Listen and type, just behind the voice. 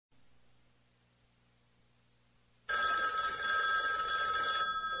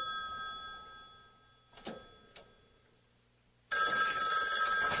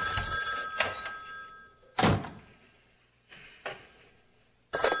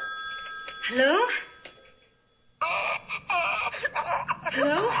Hello?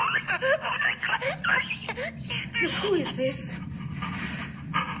 Hello? Who is this?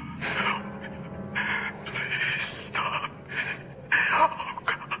 Please stop. Oh,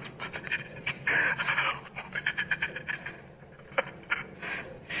 God, please help me.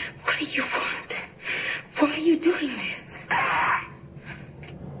 What do you want? Why are you doing this?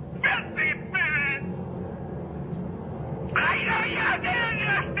 Get me, Billy! I know you're doing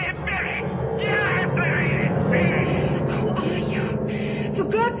this, Billy! You answer it, Billy! Who are you? For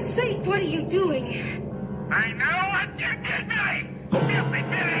God's sake, what are you doing? I know what you did, Billy! Help me,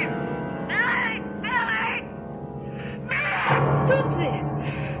 Billy! Billy! Billy! Billy! Stop this!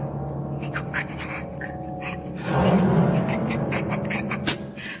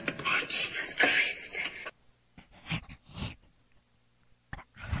 Oh, Jesus Christ.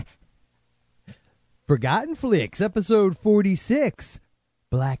 Forgotten Flicks, episode 46,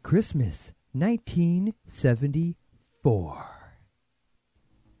 Black Christmas, 1974.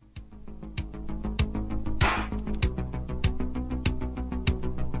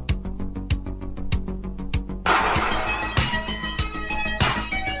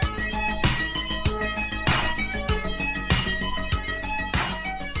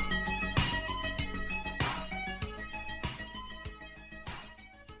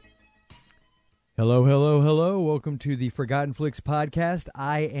 Hello, hello, hello. Welcome to the Forgotten Flicks podcast.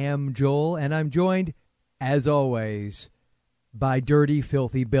 I am Joel, and I'm joined, as always, by Dirty,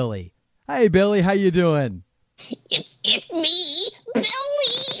 Filthy Billy. Hey, Billy, how you doing? It's me,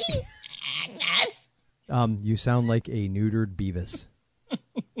 Billy. Yes. You sound like a neutered Beavis.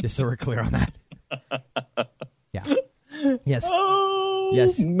 Just so we're clear on that. Yeah. Yes. Oh,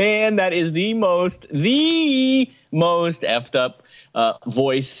 yes. Man, that is the most effed up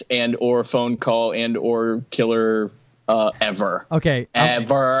voice and or phone call and or killer ever. Okay.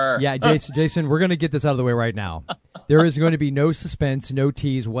 Ever. Yeah, Jason, we're going to get this out of the way right now. There is going to be no suspense, no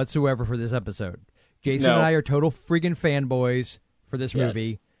tease whatsoever for this episode. Jason and I are total friggin' fanboys for this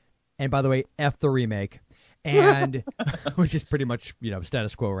movie. And by the way, F the remake. And which is pretty much,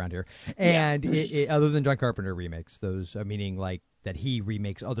 status quo around here. And other than John Carpenter remakes, those meaning like that he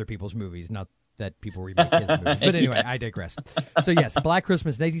remakes other people's movies, not that people remake his movies. But anyway, I digress. So yes, Black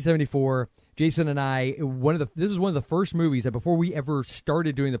Christmas, 1974. Jason and I, this is one of the first movies that before we ever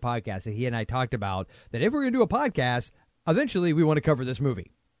started doing the podcast that he and I talked about that if we're going to do a podcast, eventually we want to cover this movie.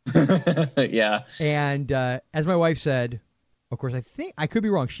 Yeah. And as my wife said, of course, I think I could be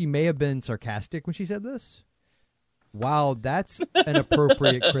wrong. She may have been sarcastic when she said this. Wow, that's an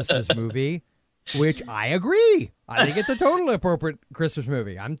appropriate Christmas movie, which I agree. I think it's a totally appropriate Christmas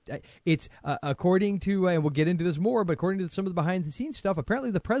movie. It's according to, and we'll get into this more, but according to some of the behind-the-scenes stuff,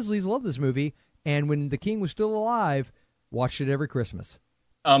 apparently the Presleys love this movie, and when the King was still alive, watched it every Christmas.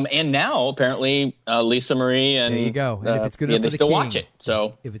 And now apparently Lisa Marie and there you go. And if it's good enough for the still King, watch it.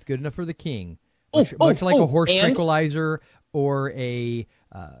 So if it's good enough for the King, much like a horse tranquilizer or a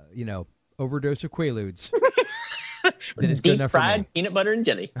overdose of Quaaludes. Deep fried peanut butter and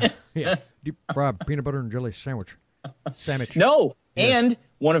jelly. Yeah, deep fried peanut butter and jelly sandwich. No, and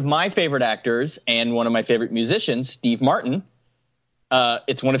one of my favorite actors and one of my favorite musicians, Steve Martin.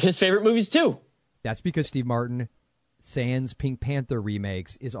 It's one of his favorite movies too. That's because Steve Martin, sans Pink Panther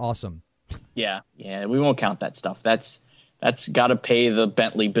remakes, is awesome. Yeah, we won't count that stuff. That's got to pay the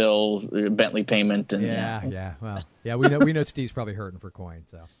Bentley bills, Bentley payment, and Well, we know Steve's probably hurting for coin,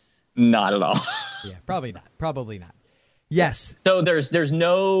 so. Not at all. Yeah, probably not. Yes. So there's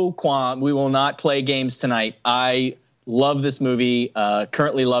no qualm. We will not play games tonight. I love this movie,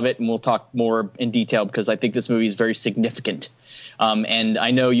 currently love it, and we'll talk more in detail because I think this movie is very significant. And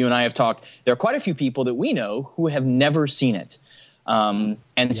I know you and I have talked. There are quite a few people that we know who have never seen it.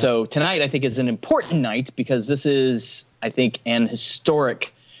 So tonight I think is an important night because this is, I think, an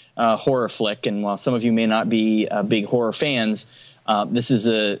historic horror flick. And while some of you may not be big horror fans, this is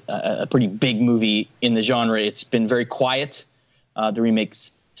a pretty big movie in the genre. It's been very quiet. The remake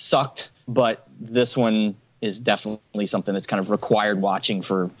sucked, but this one is definitely something that's kind of required watching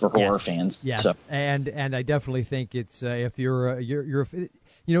for horror fans. Yes, so. and I definitely think it's if you're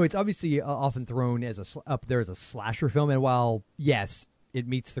it's obviously often thrown as up there as a slasher film, and while yes, it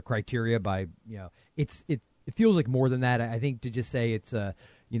meets the criteria by it feels like more than that. I think to just say it's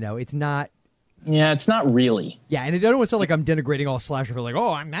it's not. Yeah, it's not really. Yeah, and I don't want to sound like I'm denigrating all slasher films. Like,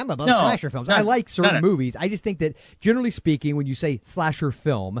 I'm above slasher films. I like certain movies. I just think that, generally speaking, when you say slasher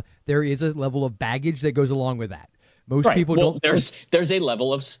film, there is a level of baggage that goes along with that. Most people don't. There's a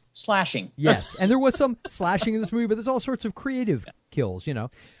level of slashing. Yes, and there was some slashing in this movie, but there's all sorts of creative kills.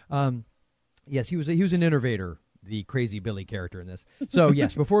 Yes, he was an innovator the crazy Billy character in this. So,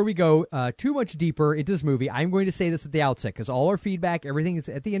 yes, before we go too much deeper into this movie, I'm going to say this at the outset because all our feedback, everything is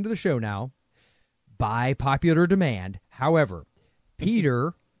at the end of the show now by popular demand. However,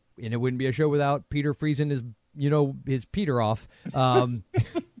 Peter, and it wouldn't be a show without Peter freezing his Peter off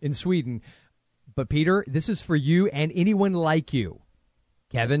in Sweden. But, Peter, this is for you and anyone like you.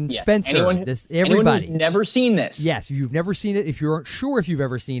 Kevin, yes. Spencer, anyone everybody. who's never seen this. Yes, if you've never seen it, if you aren't sure if you've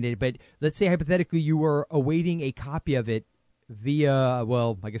ever seen it, but let's say hypothetically you were awaiting a copy of it via,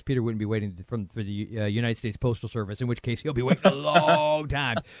 well, I guess Peter wouldn't be waiting for the United States Postal Service, in which case he'll be waiting a long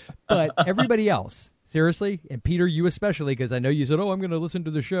time. But everybody else, seriously, and Peter, you especially, because I know you said, I'm going to listen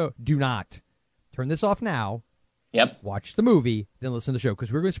to the show. Do not. Turn this off now. Yep. Watch the movie, then listen to the show, because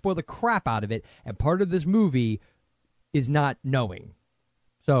we're going to spoil the crap out of it, and part of this movie is not knowing.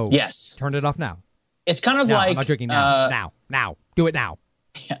 So, yes. Turn it off now. It's kind of now, like... I'm not joking now. Now. Do it now.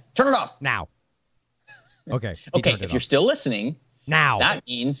 Yeah, turn it off. Now. Okay. Okay, if you're still listening... Now. That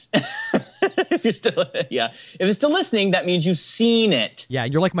means... if it's still listening, that means you've seen it. Yeah,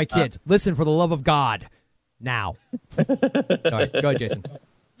 you're like my kids. Listen for the love of God. Now. All right, go ahead, Jason.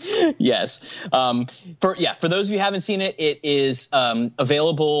 Yes. For those of you who haven't seen it, it is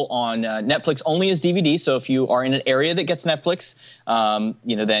available on Netflix only as DVD. So if you are in an area that gets Netflix,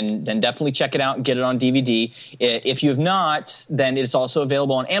 then definitely check it out and get it on DVD. If you have not, then it's also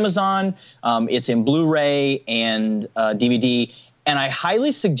available on Amazon. It's in Blu-ray and DVD. And I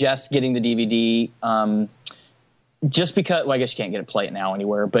highly suggest getting the DVD just because, well, I guess you can't play it now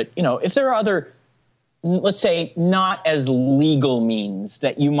anywhere. But, if there are other, let's say, not as legal means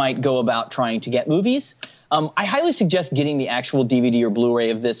that you might go about trying to get movies, I highly suggest getting the actual DVD or Blu-ray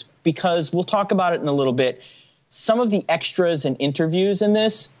of this because we'll talk about it in a little bit. Some of the extras and interviews in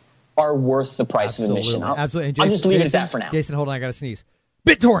this are worth the price of admission. Absolutely. And I'll just leave it at that for now. Jason, hold on. I got to sneeze.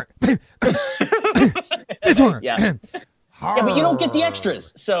 BitTorrent. BitTorrent. Yeah. Yeah, but you don't get the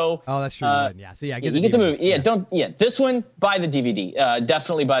extras. So that's true. Yeah. So you get the movie. Yeah, this one, buy the DVD.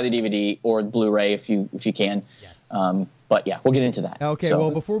 Definitely buy the DVD or Blu-ray if you can. Yes. But yeah, we'll get into that. Okay. So, well,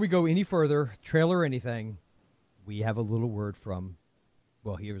 before we go any further, trailer or anything, we have a little word from.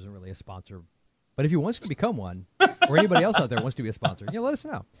 Well, he isn't really a sponsor, but if he wants to become one, or anybody else out there wants to be a sponsor, let us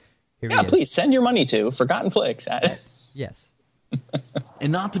know. Yeah, please send your money to Forgotten Flicks. Yes.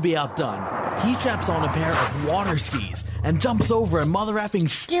 And not to be outdone, he straps on a pair of water skis and jumps over a mother effing...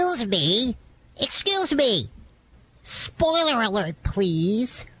 Excuse me. Spoiler alert,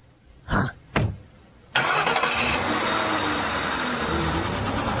 please. Huh.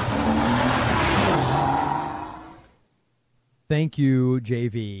 Thank you,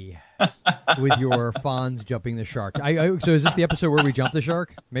 JV, with your Fonz jumping the shark. So is this the episode where we jump the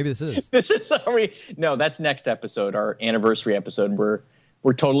shark? Maybe this is. No, that's next episode, our anniversary episode.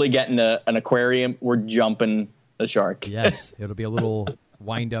 We're totally getting an aquarium. We're jumping the shark. Yes, it'll be a little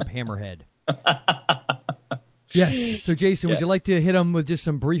wind-up hammerhead. Yes. So, Jason, would you like to hit them with just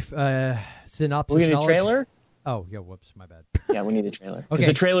some brief synopsis? We need a trailer? Oh, yeah, whoops, my bad. Yeah, we need a trailer. Because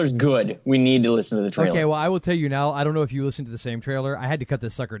the trailer's good. We need to listen to the trailer. Okay, well, I will tell you now, I don't know if you listened to the same trailer. I had to cut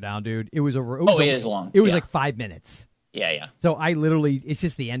this sucker down, dude. It was over. It is long. It was like 5 minutes. Yeah. So it's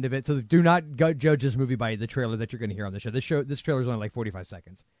just the end of it. So do not judge this movie by the trailer that you're going to hear on the show. This trailer is only like 45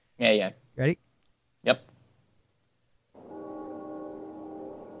 seconds. Yeah. Ready? Yep.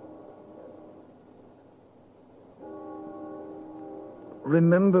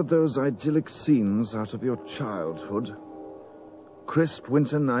 Remember those idyllic scenes out of your childhood? Crisp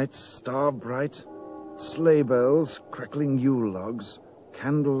winter nights, star bright, sleigh bells, crackling Yule logs,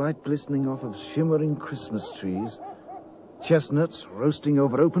 candlelight glistening off of shimmering Christmas trees, chestnuts roasting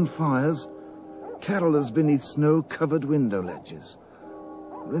over open fires, carolers beneath snow-covered window ledges.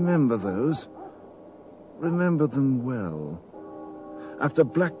 Remember those. Remember them well. After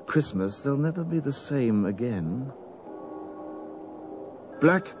Black Christmas, they'll never be the same again.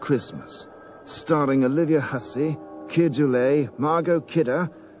 Black Christmas, starring Olivia Hussey, Keir Dullea, Margot Kidder,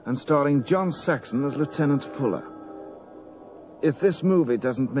 and starring John Saxon as Lieutenant Fuller. If this movie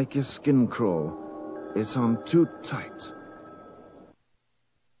doesn't make your skin crawl, it's on too tight.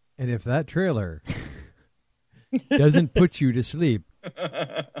 And if that trailer doesn't put you to sleep.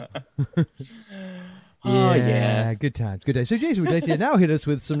 Yeah, good times. So, Jason, would you like to now hit us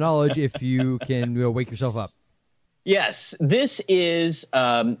with some knowledge if you can wake yourself up? Yes, this is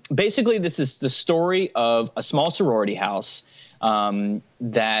basically the story of a small sorority house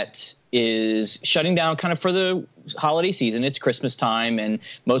that is shutting down kind of for the holiday season. It's Christmas time, and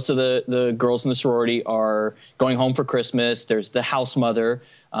most of the girls in the sorority are going home for Christmas. There's the house mother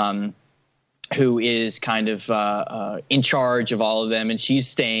who is kind of in charge of all of them, and she's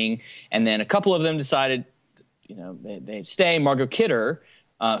staying. And then a couple of them decided, they stay. Margot Kidder,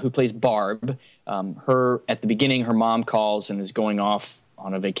 who plays Barb, at the beginning, her mom calls and is going off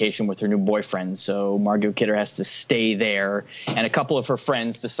on a vacation with her new boyfriend. So Margot Kidder has to stay there. And a couple of her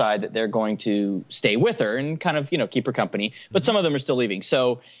friends decide that they're going to stay with her and kind of, keep her company. But some of them are still leaving.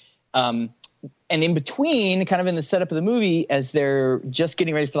 So, and in between, kind of in the setup of the movie, as they're just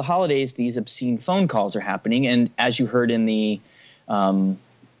getting ready for the holidays, these obscene phone calls are happening. And as you heard in the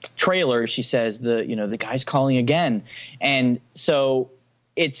trailer, she says the guy's calling again. And so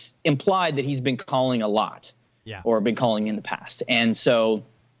it's implied that he's been calling a lot. Yeah. Or been calling in the past. And so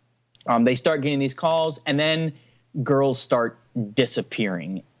they start getting these calls, and then girls start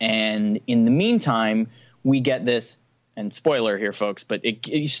disappearing. And in the meantime, we get this, and spoiler here, folks, but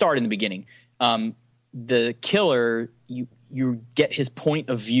you start in the beginning. The killer, you get his point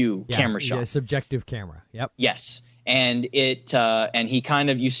of view camera shot. Yeah, subjective camera. Yep. Yes. And and he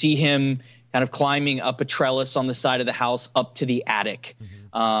you see him kind of climbing up a trellis on the side of the house up to the attic.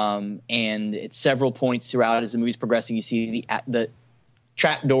 Mm-hmm. And at several points throughout as the movie's progressing, you see the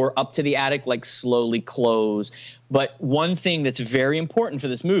trap door up to the attic slowly close. But one thing that's very important for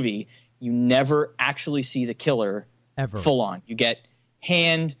this movie, you never actually see the killer ever full on. You get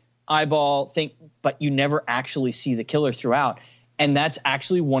hand, eyeball, but you never actually see the killer throughout. And that's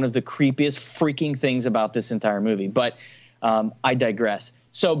actually one of the creepiest freaking things about this entire movie. But I digress.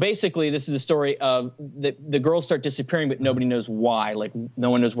 So basically, this is a story of the girls start disappearing, but nobody knows why. No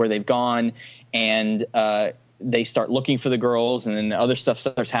one knows where they've gone, and they start looking for the girls, and then other stuff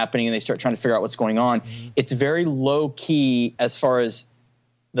starts happening, and they start trying to figure out what's going on. Mm-hmm. It's very low key as far as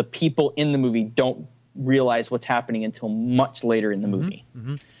the people in the movie don't realize what's happening until much later in the movie.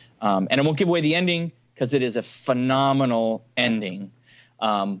 Mm-hmm. And I won't give away the ending because it is a phenomenal ending.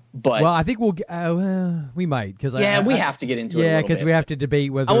 But I think we might because we have to get into it. Yeah, because we have to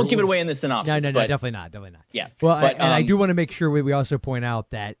debate whether I won't give it away in the synopsis. No, definitely not. Yeah. Well, and I do want to make sure we also point out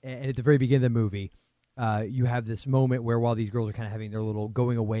that at the very beginning of the movie, you have this moment where while these girls are kind of having their little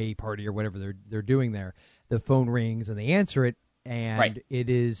going away party or whatever they're doing there, the phone rings and they answer it, and it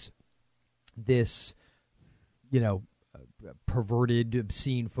is this, perverted,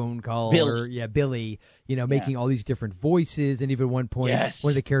 obscene phone call. Billy, making all these different voices. And even at one point,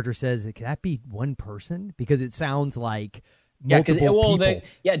 one of the characters says, can that be one person? Because it sounds like multiple people.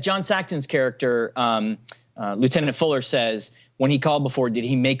 John Saxon's character, Lieutenant Fuller, says when he called before, did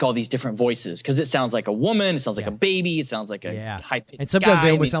he make all these different voices? Because it sounds like a woman, it sounds like a baby, it sounds like a high-pitched and sometimes guy.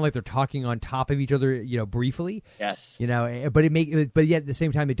 they almost sound like they're talking on top of each other, briefly. Yes. But yet at the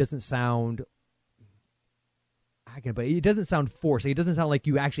same time, it doesn't sound... But it doesn't sound forced. It doesn't sound like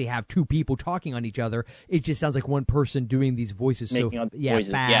you actually have two people talking on each other. It just sounds like one person doing these voices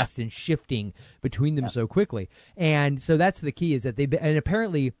fast and shifting between them so quickly. And so that's the key, is that and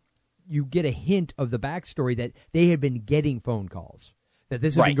apparently you get a hint of the backstory that they had been getting phone calls, that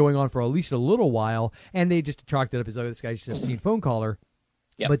this had been going on for at least a little while, and they just chalked it up as, this guy's just an obscene phone caller.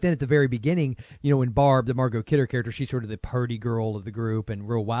 Yep. But then at the very begining, when Barb, the Margot Kidder character, she's sort of the party girl of the group and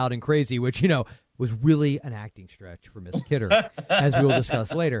real wild and crazy, which, was really an acting stretch for Miss Kidder, as we'll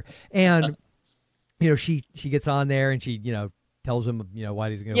discuss later. And, she gets on there and she, tells him,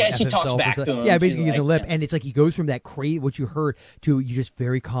 why he's going to F she himself. Talks back to him. Yeah, basically gives him a lip. And it's like he goes from that what you heard to you just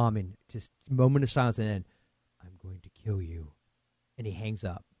very calm and just moment of silence, and then, I'm going to kill you. And he hangs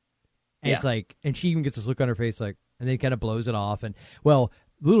up. And it's like, and she even gets this look on her face, and then kind of blows it off. And little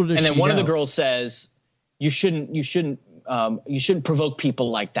does she know. And then one of the girls says, you shouldn't provoke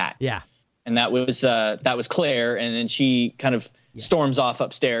people like that. Yeah. And that was Claire, and then she kind of storms off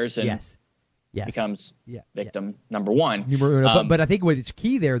upstairs and becomes victim number one. But I think what is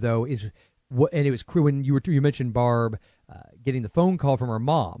key there, though, is and it was when you mentioned Barb getting the phone call from her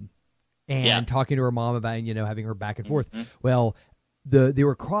mom and talking to her mom about having her back and forth. Mm-hmm. Well, they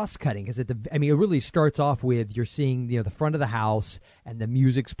were cross-cutting because it really starts off with you're seeing the front of the house and the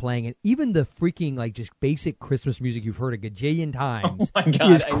music's playing, and even the freaking just basic Christmas music you've heard a gajillion times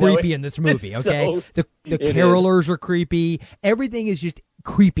is creepy in this movie. Okay, the carolers are creepy. Everything is just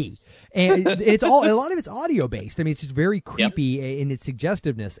creepy, and it's all a lot of it's audio based. It's just very creepy in its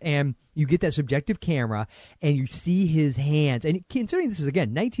suggestiveness, and you get that subjective camera and you see his hands. And considering this is again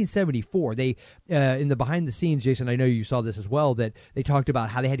 1974, they in the behind the scenes, Jason, I know you saw this as well, that they talked about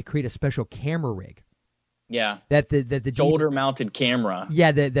how they had to create a special camera rig. Yeah, that the shoulder-mounted camera.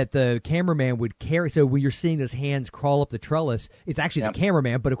 Yeah, that the cameraman would carry. So when you're seeing those hands crawl up the trellis, it's actually the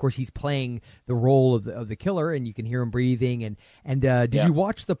cameraman, but of course he's playing the role of the killer, and you can hear him breathing. And did you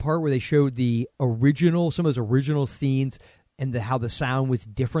watch the part where they showed some of those original scenes and how the sound was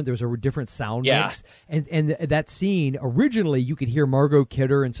different. There was a different sound Yeah. mix. And that scene, originally, you could hear Margot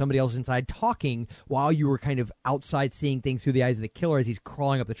Kidder and somebody else inside talking while you were kind of outside seeing things through the eyes of the killer as he's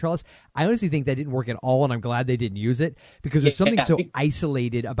crawling up the trellis. I honestly think that didn't work at all, and I'm glad they didn't use it, because there's something so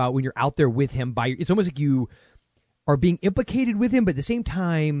isolated about when you're out there with him. It's almost like you are being implicated with him, but at the same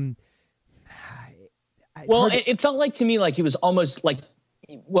time... Well, it felt like to me like he was almost like,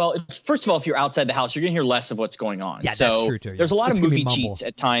 well, first of all, if you're outside the house, you're going to hear less of what's going on. Yeah, so that's true too. There's a lot It's of gonna be movie mumble. cheats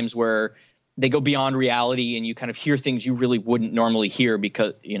at times where they go beyond reality and you kind of hear things you really wouldn't normally hear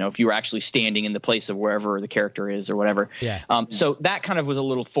because, if you were actually standing in the place of wherever the character is or whatever. Yeah. So that kind of was a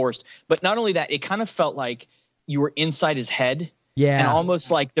little forced. But not only that, it kind of felt like you were inside his head. Yeah. And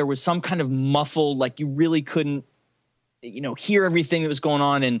almost like there was some kind of muffled, like you really couldn't, hear everything that was going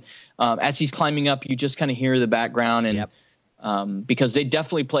on. And as he's climbing up, you just kind of hear the background. And because they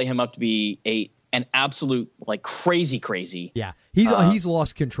definitely play him up to be an absolute like crazy. Yeah, he's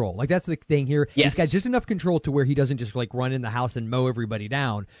lost control. Like, that's the thing here. Yes. He's got just enough control to where he doesn't just like run in the house and mow everybody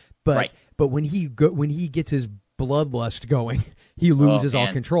down. But when he gets his bloodlust going, he loses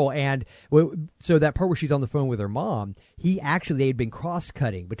all control. And so that part where she's on the phone with her mom, they had been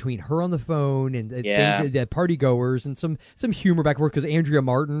cross-cutting between her on the phone and the party goers and some humor back and forth, because Andrea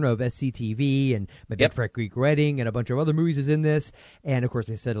Martin of SCTV and My Big Fat Greek Wedding and a bunch of other movies is in this. And of course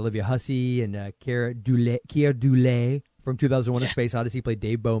they said Olivia Hussey and Keir Dullea from 2001: A Space Odyssey played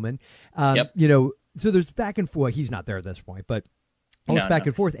Dave Bowman. So there's back and forth. He's not there at this point, but all this back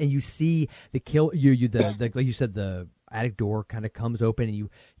and forth, and you see the kill. Like you said, the attic door kind of comes open, and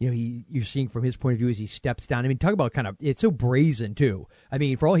you're seeing from his point of view as he steps down. I mean, talk about it's so brazen too. I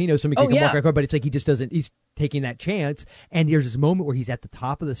mean, for all he knows, somebody can come walk back, but it's like he just doesn't. He's taking that chance, and there's this moment where he's at the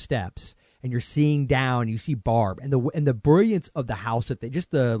top of the steps, and you're seeing down. You see Barb, and the brilliance of the house that just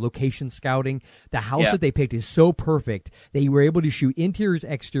the location scouting. The house that they picked is so perfect. They were able to shoot interiors,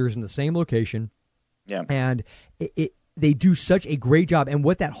 exteriors in the same location. Yeah, and they do such a great job. And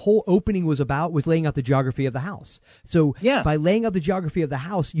what that whole opening was about was laying out the geography of the house. So by laying out the geography of the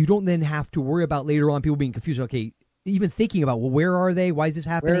house, you don't then have to worry about later on people being confused. Okay, even thinking about, well, where are they? Why is this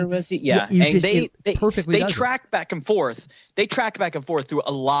happening? Where was he? Yeah. And they track back and forth. They track back and forth through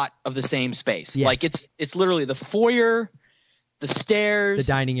a lot of the same space. Yes. Like it's literally the foyer, the stairs,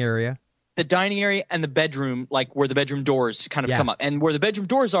 the dining area, and the bedroom, like where the bedroom doors kind of come up. And where the bedroom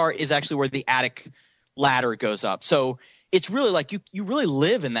doors are is actually where the attic ladder goes up. So it's really like you really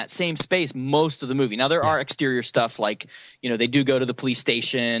live in that same space most of the movie. Now there are exterior stuff, like they do go to the police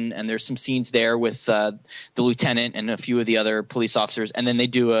station, and there's some scenes there with the lieutenant and a few of the other police officers. And then they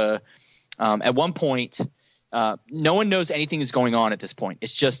do at one point no one knows anything is going on at this point.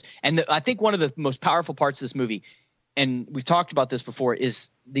 It's just I think one of the most powerful parts of this movie, and we've talked about this before, is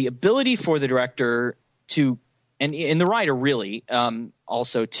the ability for the director to and the writer really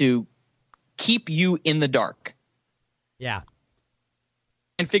also to keep you in the dark. Yeah.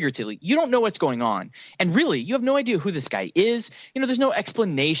 And figuratively, you don't know what's going on. And really, you have no idea who this guy is. There's no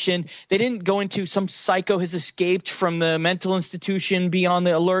explanation. They didn't go into some psycho has escaped from the mental institution beyond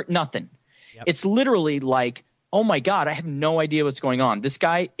the alert. Nothing. Yep. It's literally like, oh my God, I have no idea what's going on. This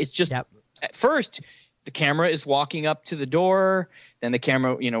guy is just at first the camera is walking up to the door. Then the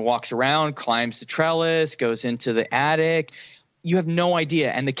camera, walks around, climbs the trellis, goes into the attic. You have no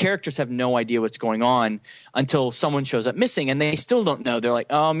idea, and the characters have no idea what's going on until someone shows up missing, and they still don't know. They're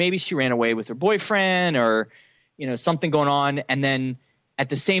like, oh, maybe she ran away with her boyfriend, or something going on. And then at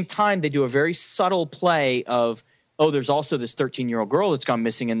the same time, they do a very subtle play of, oh, there's also this 13-year-old girl that's gone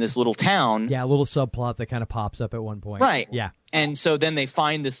missing in this little town. Yeah, a little subplot that kind of pops up at one point. Right. Yeah. And so then they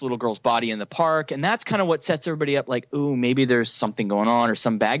find this little girl's body in the park, and that's kind of what sets everybody up, like, ooh, maybe there's something going on or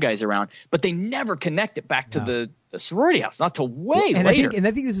some bad guys around. But they never connect it back to the sorority house, not till way later.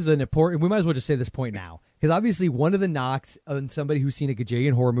 I think this is an important – we might as well just say this point now, because obviously one of the knocks on somebody who's seen a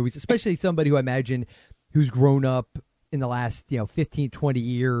gajillion horror movies, especially somebody who I imagine who's grown up in the last 15, 20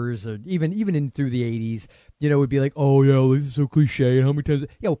 years, or even in through the 80s, would be like, oh, yeah, this is so cliche. And how many times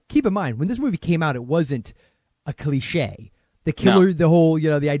 – keep in mind, when this movie came out, it wasn't a cliche. The killer, the whole,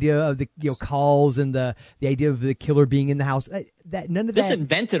 the idea of the calls and the idea of the killer being in the house, that none of this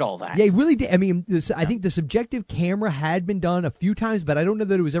invented all that. Yeah, it really did. I mean, I think the subjective camera had been done a few times, but I don't know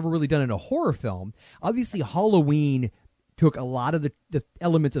that it was ever really done in a horror film. Obviously, Halloween took a lot of the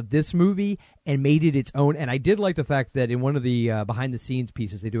elements of this movie and made it its own. And I did like the fact that in one of the behind-the-scenes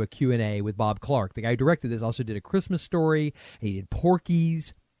pieces, they do a Q&A with Bob Clark. The guy who directed this also did A Christmas Story, and he did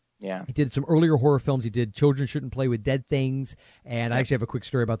Porky's. Yeah. He did some earlier horror films. He did Children Shouldn't Play with Dead Things. And I actually have a quick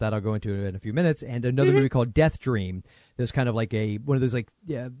story about that I'll go into in a few minutes. And another movie called Death Dream. There's kind of like one of those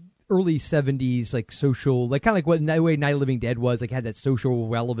early 70s, like social, like kind of like what the way Night of the Living Dead was, like had that social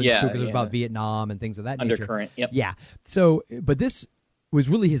relevance to it because it was about Vietnam and things of that nature. Undercurrent, yep. Yeah. So, but this was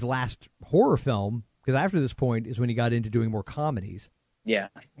really his last horror film, because after this point is when he got into doing more comedies. Yeah.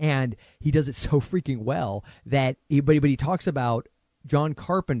 And he does it so freaking well that but he talks about John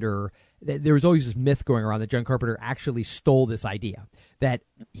Carpenter. There was always this myth going around that John Carpenter actually stole this idea, that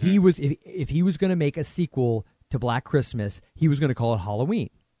he was, if he was going to make a sequel to Black Christmas, he was going to call it Halloween.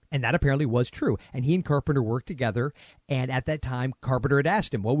 And that apparently was true. And he and Carpenter worked together. And at that time, Carpenter had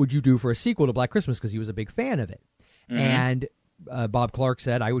asked him, what would you do for a sequel to Black Christmas? Because he was a big fan of it. And Bob Clark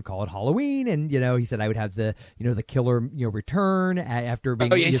said, I would call it Halloween. And, he said I would have the killer, return after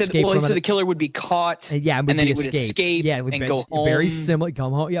being he said the killer would be caught. And then he would escape and go home. Very similar,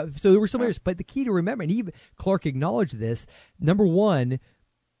 come home. Yeah. So there were similarities. But the key to remember, and even Clark acknowledged this, number one,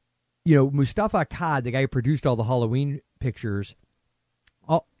 Mustafa Akkad, the guy who produced all the Halloween pictures,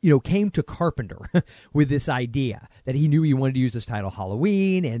 came to Carpenter with this idea that he knew he wanted to use this title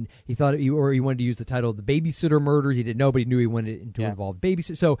Halloween, and he thought he wanted to use the title The Babysitter Murders. He didn't know, but he knew he wanted it to involve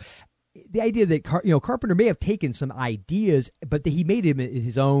babysitter. So the idea that Carpenter may have taken some ideas, but that he made him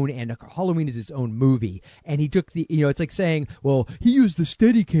his own, and Halloween is his own movie. And he took the, it's like saying, well, he used the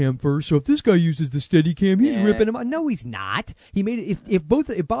Steadicam first, so if this guy uses the Steadicam, he's ripping him out. No, he's not. He made it.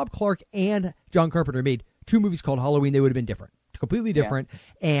 If Bob Clark and John Carpenter made two movies called Halloween, they would have been different. Completely different.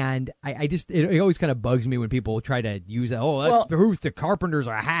 And I just, it always kind of bugs me when people try to use that. Oh, who's the Carpenter's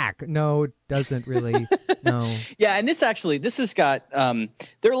a hack? No, it doesn't really. No. Yeah, and this has got there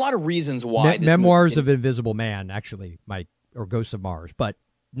are a lot of reasons why. Memoirs of Invisible Man, actually, or Ghosts of Mars, but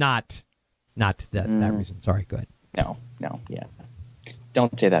not that reason. Sorry, go ahead. No, yeah.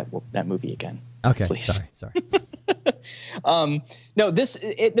 Don't say that movie again. Okay, please. Sorry. No, there's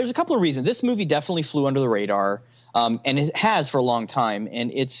a couple of reasons. This movie definitely flew under the radar. And it has for a long time,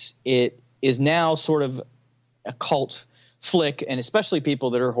 and it is now sort of a cult flick, and especially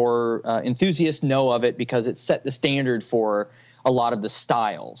people that are horror enthusiasts know of it because it set the standard for a lot of the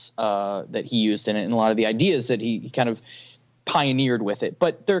styles that he used in it, and a lot of the ideas that he kind of pioneered with it.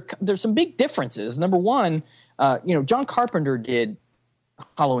 But there's some big differences. Number one, John Carpenter did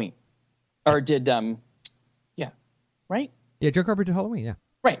Halloween, or did right? Yeah, John Carpenter did Halloween. Yeah,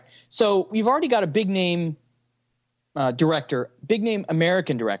 right. So we've already got a big name. Director, big name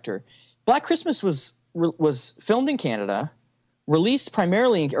American director. Black Christmas was filmed in Canada, released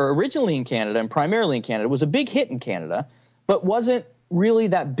originally in Canada and primarily in Canada. It was a big hit in Canada, but wasn't really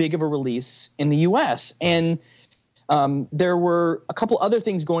that big of a release in the U.S. And there were a couple other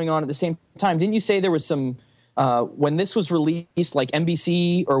things going on at the same time. Didn't you say there was some when this was released, like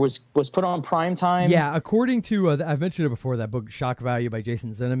NBC or was put on prime time? Yeah, according to I've mentioned it before, that book Shock Value by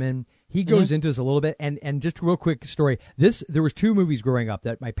Jason Zinoman. He goes into this a little bit, and just a real quick story. There was two movies growing up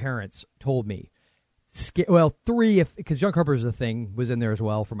that my parents told me. Three, because John Carpenter's The Thing was in there as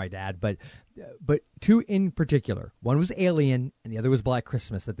well for my dad, but two in particular. One was Alien, and the other was Black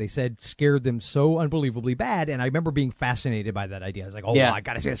Christmas, that they said scared them so unbelievably bad. And I remember being fascinated by that idea. I was like, wow, I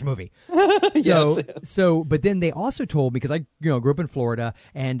got to see this movie. Yes. But then they also told me, because I grew up in Florida,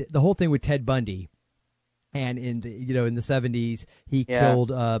 and the whole thing with Ted Bundy. And in the in the 70s, he killed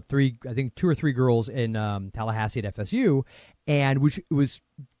two or three girls in Tallahassee at FSU, and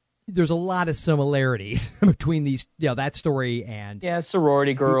there's a lot of similarities between these, that story and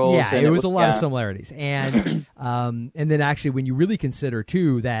sorority girls. Yeah, it was a lot of similarities, and then actually when you really consider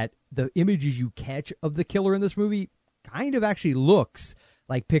too that the images you catch of the killer in this movie kind of actually looks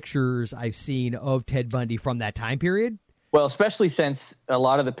like pictures I've seen of Ted Bundy from that time period. Well, especially since a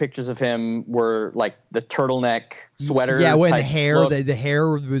lot of the pictures of him were like the turtleneck sweater. Yeah, when the hair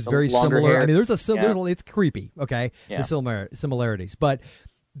was very similar. Hair. I mean, it's creepy. Okay, the similarities. But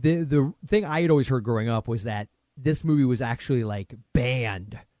the thing I had always heard growing up was that this movie was actually like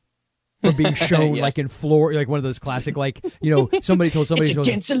banned from being shown like in Florida, like one of those classic, somebody told somebody it's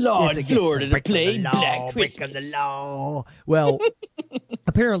against the law in Florida to play Black Christmas. Breaking the law. Well,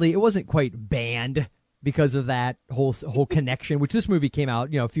 apparently it wasn't quite banned because of that whole connection, which this movie came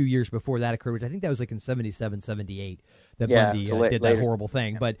out, a few years before that occurred, which I think that was like in 77, 78 that Bundy did that horrible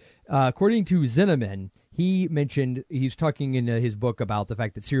thing. Yeah. But according to Zinnemann, he mentioned, he's talking in his book about the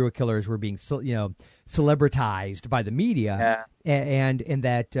fact that serial killers were being, celebritized by the media, and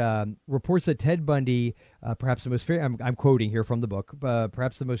that reports that Ted Bundy, perhaps the most, I'm quoting here from the book,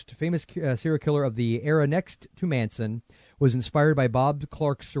 perhaps the most famous serial killer of the era next to Manson, was inspired by Bob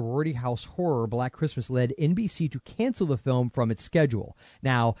Clark's sorority house horror Black Christmas, led NBC to cancel the film from its schedule.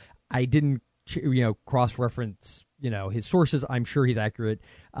 Now, I didn't, cross-reference, his sources. I'm sure he's accurate,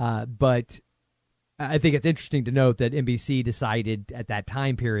 but I think it's interesting to note that NBC decided at that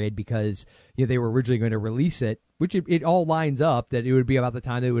time period, because they were originally going to release it, which it all lines up that it would be about the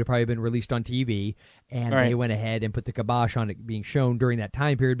time that it would have probably been released on TV, and they went ahead and put the kibosh on it being shown during that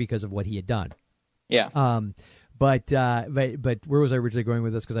time period because of what he had done. Yeah. But where was I originally going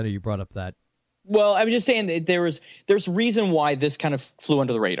with this? Because I know you brought up that. Well, I was just saying that there's reason why this kind of flew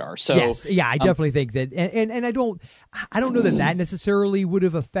under the radar. So yes, yeah, I definitely think that, and I don't know that necessarily would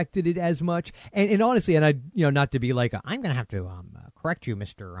have affected it as much. And honestly, and I not to be like I'm gonna have to correct you,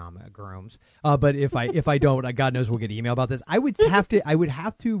 Mr. Grooms, but if I don't, God knows we'll get email about this. I would have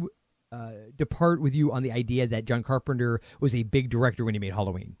to depart with you on the idea that John Carpenter was a big director when he made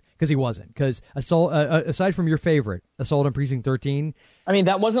Halloween, because he wasn't. Because aside from your favorite, Assault on Precinct 13, I mean,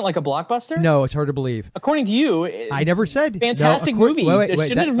 that wasn't like a blockbuster. No, it's hard to believe. According to you, I never said fantastic movie. Shouldn't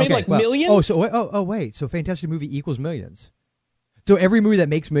it have made millions? Wait, so fantastic movie equals millions. So every movie that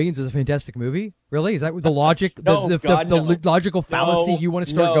makes millions is a fantastic movie? Really? Is that the logic? The logical fallacy you want to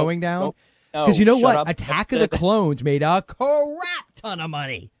start going down? Because you know what? Attack of the Clones made a crap ton of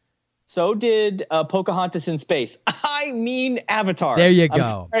money. So did Pocahontas in Space. I mean Avatar. There you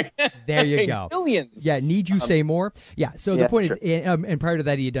go. There you go. Millions. Yeah, need you say more? Yeah, so the point is, and prior to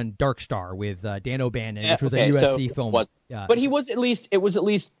that, he had done Dark Star with Dan O'Bannon, which was a USC film. But it was at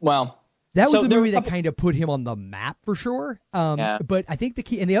least, well... That was the movie that kind of put him on the map for sure. But I think the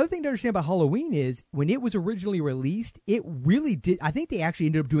key, and the other thing to understand about Halloween is, when it was originally released, it really did, I think they actually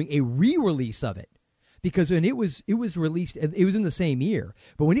ended up doing a re-release of it. Because when it was released, it was in the same year.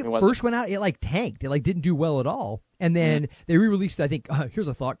 But when it first went out, it tanked. It didn't do well at all. And then they re-released it, I think, here's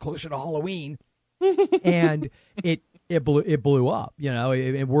a thought, closer to Halloween. And it blew up,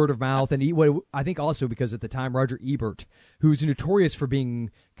 in word of mouth. And I think also because at the time, Roger Ebert, who's notorious for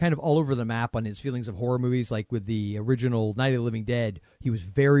being kind of all over the map on his feelings of horror movies, like with the original Night of the Living Dead, he was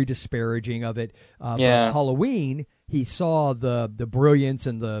very disparaging of it. But Halloween, he saw the brilliance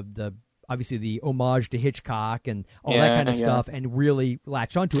and the obviously the homage to Hitchcock and all that kind of stuff, and really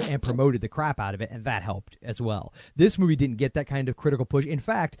latched onto it and promoted the crap out of it, and that helped as well. This movie didn't get that kind of critical push. In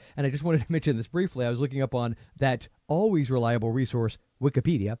fact, and I just wanted to mention this briefly, I was looking up on that always reliable resource,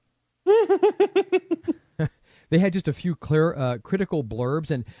 Wikipedia. They had just a few critical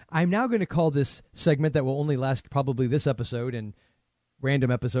blurbs, and I'm now going to call this segment, that will only last probably this episode and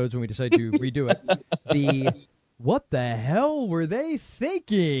random episodes when we decide to redo it, the "What the hell were they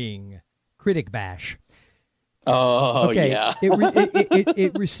thinking?" Critic Bash. Oh, okay. Yeah.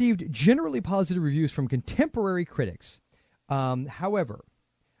 It received generally positive reviews from contemporary critics. However,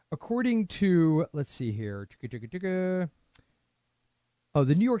 according to, let's see here, the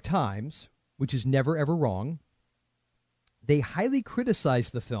New York Times, which is never ever wrong, they highly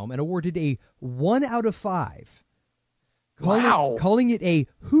criticized the film and awarded a 1 out of 5. Calling it a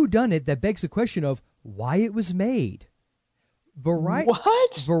whodunit that begs the question of why it was made.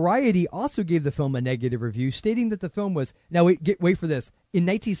 Variety also gave the film a negative review, stating that the film was... Now, wait for this. In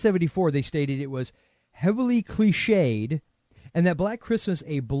 1974, they stated it was heavily cliched, and that Black Christmas,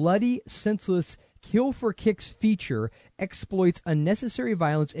 a bloody, senseless, kill-for-kicks feature, exploits unnecessary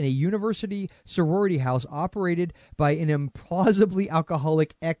violence in a university sorority house operated by an implausibly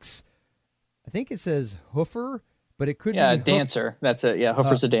alcoholic ex... I think it says Hoofer, but it could be... dancer. That's it. Yeah,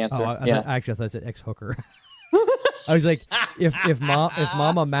 Hoofer's a dancer. I thought it said ex-hooker. I was like, if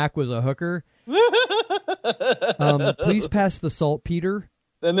Mama Mac was a hooker, please pass the saltpeter.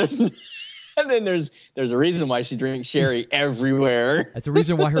 Then there's a reason why she drinks sherry everywhere. That's a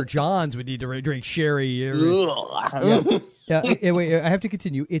reason why her Johns would need to drink sherry. Wait, I have to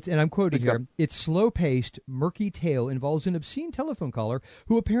continue. And I'm quoting here. Its slow-paced, murky tale involves an obscene telephone caller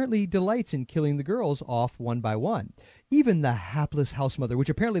who apparently delights in killing the girls off one by one. Even the hapless house mother, which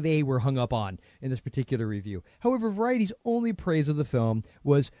apparently they were hung up on in this particular review. However, Variety's only praise of the film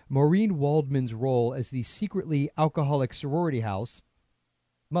was Maureen Waldman's role as the secretly alcoholic sorority house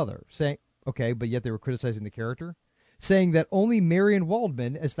mother, saying, okay, but yet they were criticizing the character, saying that only Marion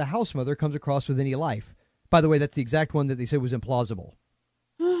Waldman as the house mother comes across with any life. By the way, that's the exact one that they said was implausible.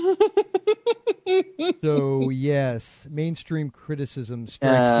 So, yes, mainstream criticism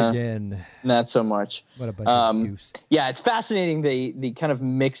strikes again. Not so much. What a bunch of goose. Yeah, it's fascinating, the kind of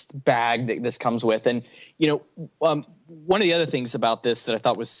mixed bag that this comes with. And, one of the other things about this that I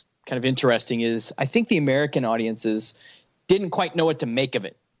thought was kind of interesting is I think the American audiences didn't quite know what to make of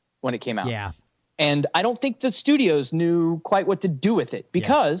it when it came out. Yeah. And I don't think the studios knew quite what to do with it,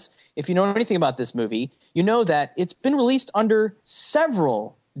 because if you know anything about this movie, you know that it's been released under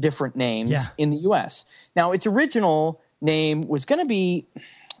several different names in the U.S. Now, its original name was going to be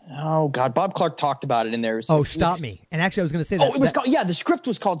Oh God, Bob Clark talked about it in there. Stop me! And actually, I was going to say that. Oh, it was called. Yeah, the script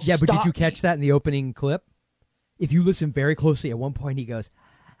was called. Yeah, but Stop did you catch that in the opening clip? If you listen very closely, at one point he goes,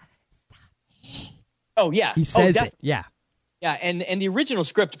 Oh yeah, he says it. Yeah. Yeah, and the original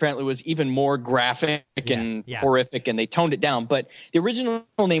script apparently was even more graphic and horrific, and they toned it down. But the original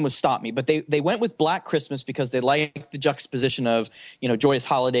name was Stop Me. But they went with Black Christmas because they liked the juxtaposition of, Joyous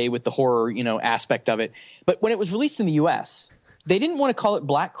Holiday with the horror, aspect of it. But when it was released in the U.S., they didn't want to call it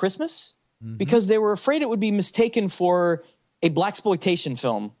Black Christmas because they were afraid it would be mistaken for a blaxploitation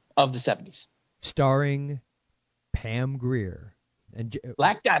film of the 70s. Starring Pam Grier. And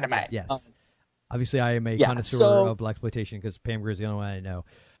Black Dynamite. Yes. Obviously, I am a connoisseur of blaxploitation because Pam Grier is the only one I know.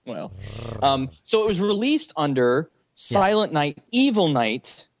 Well, so it was released under Silent Night, Evil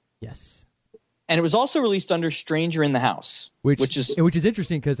Night. Yes. And it was also released under Stranger in the House. Which is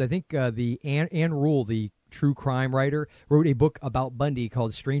interesting because I think the Ann Rule, the true crime writer, wrote a book about Bundy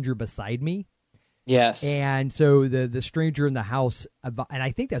called Stranger Beside Me. Yes. And so the Stranger in the House, and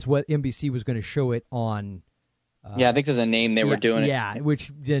I think that's what NBC was going to show it on. I think there's a name they were doing it. Yeah,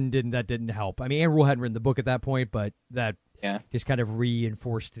 which didn't help. I mean, Ann Rule hadn't written the book at that point, but that just kind of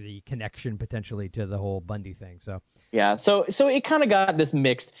reinforced the connection potentially to the whole Bundy thing. So so it kind of got this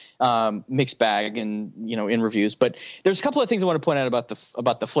mixed bag, and in reviews. But there's a couple of things I want to point out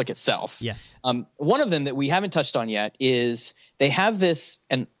about the flick itself. Yes. One of them that we haven't touched on yet is they have this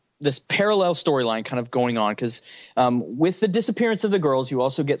parallel storyline kind of going on because with the disappearance of the girls, you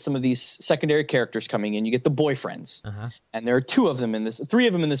also get some of these secondary characters coming in. You get the boyfriends, and there are three of them in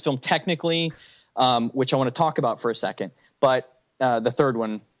this film technically, which I want to talk about for a second. But the third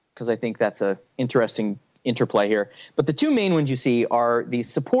one, because I think that's a interesting interplay here. But the two main ones you see are the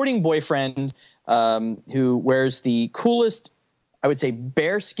supporting boyfriend who wears the coolest, I would say,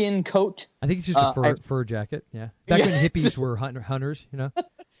 bearskin coat. I think it's just a fur jacket. Yeah, back when hippies were hunters,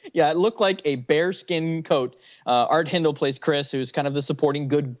 Yeah, it looked like a bearskin coat. Art Hindle plays Chris, who's kind of the supporting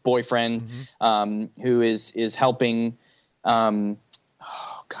good boyfriend, who is helping. Oh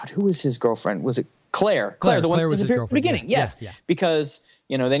God, who was his girlfriend? Was it Claire? Claire, the one who disappeared at the beginning. Yeah. Yes, yeah. Because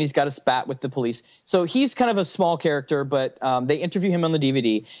then he's got a spat with the police. So he's kind of a small character, but they interview him on the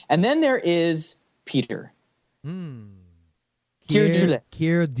DVD. And then there is Peter. Keir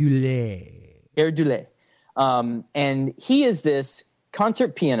Dullea. And he is this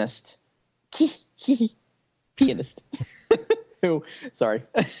concert pianist. Pianist. Who? Sorry.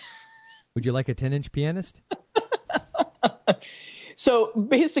 Would you like a 10-inch pianist? So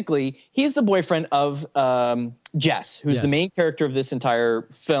basically, he's the boyfriend of Jess, who's the main character of this entire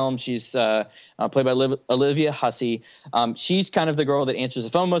film. She's played by Olivia Hussey. She's kind of the girl that answers the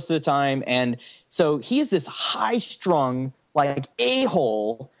phone most of the time. And so he's this high-strung, like,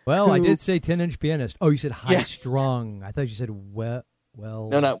 a-hole. Well, I did say 10-inch pianist. Oh, you said high-strung. I thought you said well.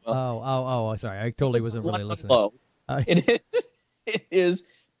 No, not well. Oh, sorry. I totally wasn't really listening. It is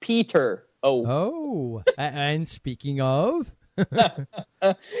Peter. Oh, and speaking of...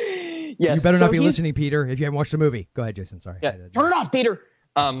 Yes. You better not be listening, Peter, if you haven't watched the movie. Go ahead, Jason. Sorry. Yeah. Turn it off, Peter.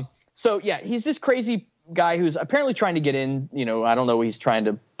 He's this crazy guy who's apparently trying to get in. I don't know. He's trying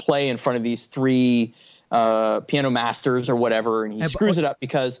to play in front of these three piano masters or whatever, and he screws it up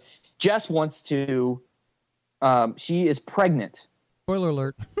because Jess wants to. She is pregnant. Spoiler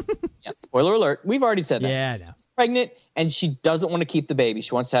alert. Yes, spoiler alert. We've already said that. Yeah, no. She's pregnant, and she doesn't want to keep the baby.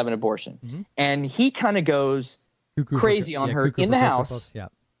 She wants to have an abortion, and he kind of goes crazy on her in the house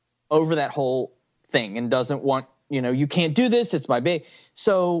over that whole thing and doesn't want, you can't do this. It's my baby.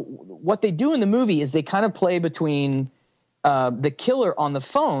 So what they do in the movie is they kind of play between the killer on the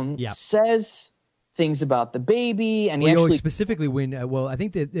phone says things about the baby. And specifically when, I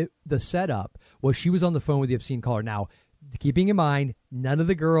think that the setup was she was on the phone with the obscene caller. Now, keeping in mind, none of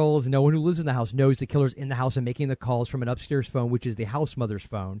the girls, no one who lives in the house knows the killer's in the house and making the calls from an upstairs phone, which is the house mother's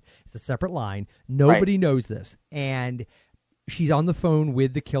phone. It's a separate line. Nobody knows this. And she's on the phone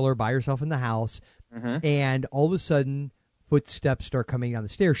with the killer by herself in the house. And all of a sudden, footsteps start coming down the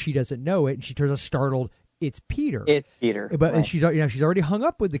stairs. She doesn't know it. And she turns out startled. It's Peter. But and she's already hung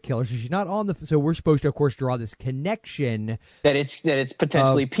up with the killer, so she's not on the. So we're supposed to, of course, draw this connection that it's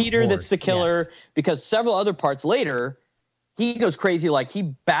potentially Peter that's the killer, because several other parts later, he goes crazy, like he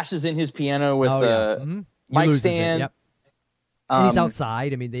bashes in his piano with mic stand. And he's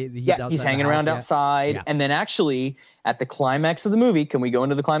outside. I mean, he's hanging around outside. And then actually, at the climax of the movie, can we go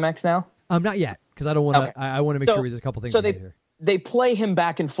into the climax now? Not yet, because I don't want to. I want to make sure there's a couple things. they play him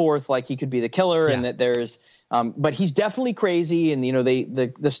back and forth like he could be the killer, and that there's but he's definitely crazy, and the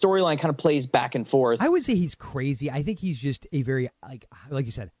storyline kind of plays back and forth. I would say he's crazy. I think he's just a very like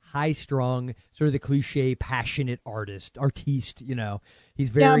you said, high strung, sort of the cliche passionate artiste. He's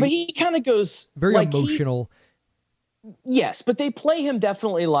very but he kind of goes very like emotional. Yes, but they play him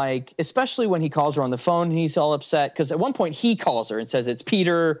definitely like, especially when he calls her on the phone and he's all upset because at one point he calls her and says, "It's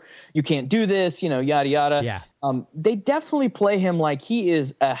Peter, you can't do this," yada yada. Yeah. They definitely play him like he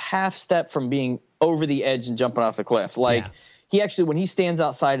is a half step from being over the edge and jumping off a cliff. Like he actually, when he stands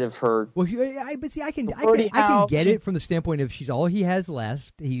outside of her, I can get it from the standpoint of she's all he has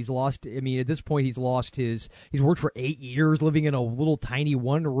left. He's lost. I mean, at this point, he's worked for 8 years, living in a little tiny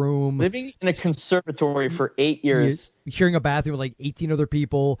one room, living in a conservatory for 8 years. Sharing a bathroom with like 18 other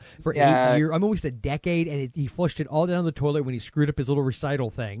people for 8 years. I'm almost a decade, and he flushed it all down the toilet when he screwed up his little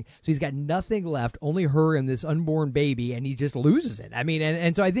recital thing. So he's got nothing left, only her and this unborn baby, and he just loses it. I mean,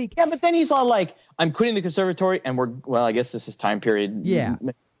 and so I think... Yeah, but then he's all like, I'm quitting the conservatory, and I guess this is time period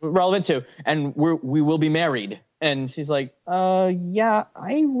relevant to, and we will be married. And she's like, I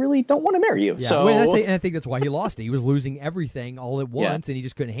really don't want to marry you. Yeah. So, and I think that's why he lost it. He was losing everything all at once, and he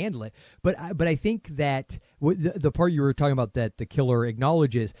just couldn't handle it. But I think that the part you were talking about that the killer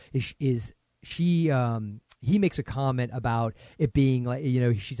acknowledges is she. He makes a comment about it being like,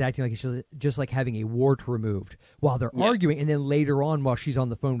 she's acting like she's just like having a wart removed while they're arguing, and then later on, while she's on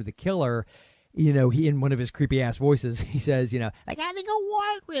the phone with the killer. He in one of his creepy ass voices, he says, like having a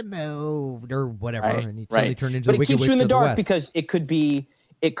wart removed or whatever, and he suddenly turned into the Wicked Witch of the West. But it keeps you in the dark because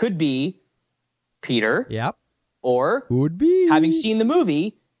it could be Peter. Yep. Or could be having seen the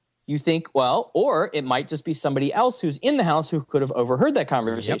movie, you think, or it might just be somebody else who's in the house who could have overheard that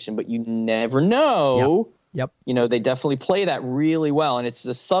conversation, but you never know. Yep. They definitely play that really well, and it's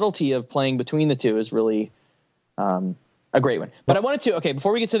the subtlety of playing between the two is really. A great one. But I wanted to,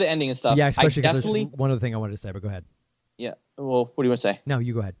 before we get to the ending and stuff. Yeah, especially because there's one other thing I wanted to say, but go ahead. Yeah. Well, what do you want to say? No,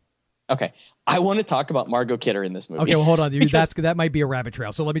 you go ahead. Okay. I want to talk about Margot Kidder in this movie. Okay, well, hold on. That might be a rabbit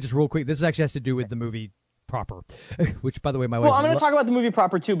trail. So let me just real quick. This actually has to do with the movie proper, which, by the way, my wife... Well, I'm going to talk about the movie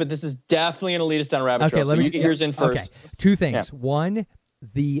proper, too, but this is definitely going to lead us down a rabbit trail. You get yours in first. Okay. Two things. Yeah. One,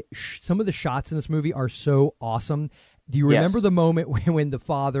 some of the shots in this movie are so awesome. Do you remember the moment when the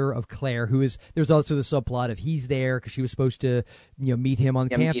father of Claire, there's also the subplot of he's there because she was supposed to, meet him on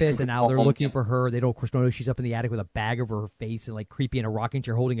campus, and now they're looking for her. They don't, of course, know she's up in the attic with a bag over her face and like creepy in a rocking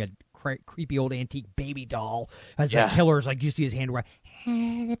chair, holding a creepy old antique baby doll. As the killer's like, you see his hand where,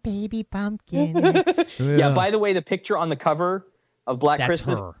 the baby pumpkin. Yeah. By the way, the picture on the cover of Black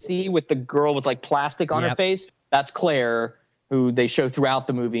Christmas, see with the girl with like plastic on her face, that's Claire, who they show throughout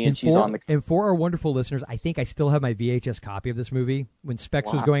the movie, and she's on the... And for our wonderful listeners, I think I still have my VHS copy of this movie. When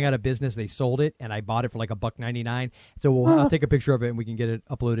Specs was going out of business, they sold it, and I bought it for like $1.99. So I'll take a picture of it, and we can get it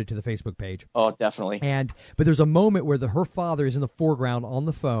uploaded to the Facebook page. Oh, definitely. But there's a moment where her father is in the foreground on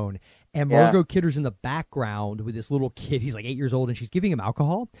the phone, and Margot Kidder's in the background with this little kid. He's like 8 years old, and she's giving him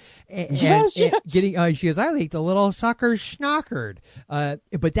alcohol. And getting, she goes, "I think the little sucker's schnockered."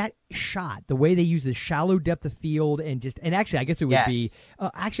 But that shot, the way they use the shallow depth of field, and actually, I guess it would be.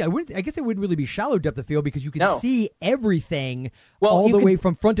 I guess it wouldn't really be shallow depth of field because you can see everything all the way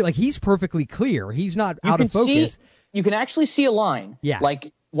from front to He's perfectly clear. He's not out of focus. You can actually see a line. Yeah.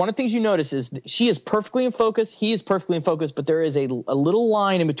 Like, one of the things you notice is she is perfectly in focus, he is perfectly in focus, but there is a little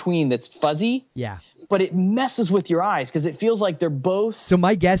line in between that's fuzzy. Yeah. But it messes with your eyes because it feels like they're both... So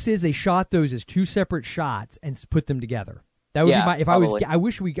my guess is they shot those as two separate shots and put them together. That would be my... I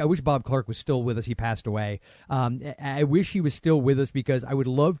wish Bob Clark was still with us. He passed away. I wish he was still with us because I would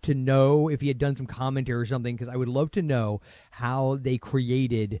love to know if he had done some commentary or something, because I would love to know how they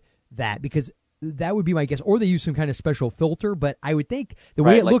created that, because... That would be my guess, or they use some kind of special filter. But I would think the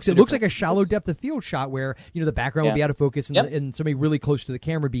way it looks like a shallow depth of field shot where the background will be out of focus and somebody really close to the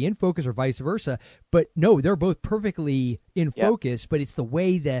camera would be in focus, or vice versa. But no, they're both perfectly in focus. But it's the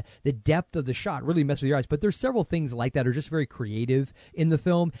way the depth of the shot really messes with your eyes. But there's several things like that are just very creative in the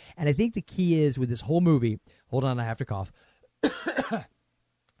film, and I think the key is with this whole movie. Hold on, I have to cough.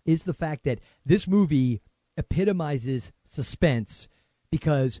 Is the fact that this movie epitomizes suspense.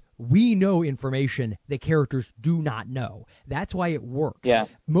 Because we know information that characters do not know. That's why it works. Yeah.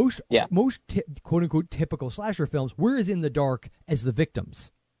 Most quote-unquote typical slasher films, we're as in the dark as the victims.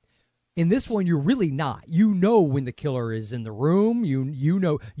 In this one, you're really not. You know when the killer is in the room. You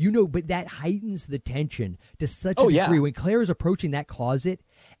know, but that heightens the tension to such a degree. Yeah. When Claire is approaching that closet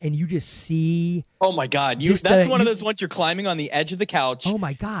and you just see... Oh, my God. That's one of those ones you're climbing on the edge of the couch. Oh,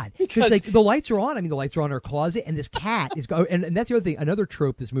 my God. Because like, the lights are on. I mean, the lights are on her closet, and this cat is... and that's the other thing. Another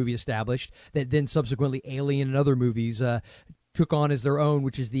trope this movie established that then subsequently Alien and other movies took on as their own,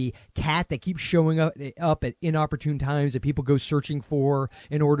 which is the cat that keeps showing up at inopportune times that people go searching for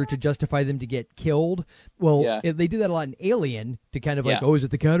in order to justify them to get killed. Well, they did that a lot in Alien to kind of like, oh, is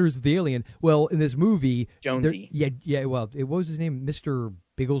it the cat or is it the alien? Well, in this movie, Jonesy. Well, what was his name? Mr.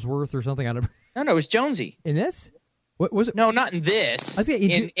 Bigglesworth or something? I don't know. No, it was Jonesy. In this? What was it? No, not in this.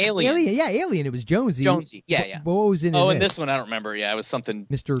 In Alien. Alien. It was Jonesy. Yeah. What was in? In this one, I don't remember. Yeah, it was something.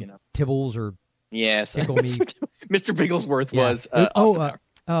 Mr. Tibbles or. Yes, Tickle Me. Mr. Bigglesworth was. It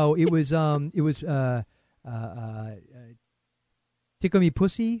was Tickle Me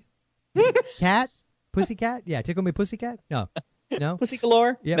Pussy Cat, Pussycat. Yeah, Tickle Me Pussycat. No, Pussy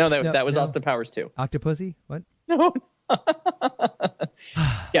Galore. Yeah, no, that was Austin Powers too. Octopussy. What? No.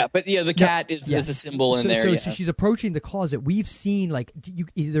 Yeah, but the cat is a symbol in there. So she's approaching the closet. We've seen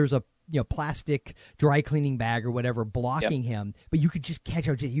there's a plastic dry cleaning bag or whatever blocking him, but you could just catch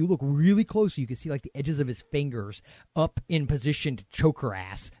out. You look really close, so you can see like the edges of his fingers up in position to choke her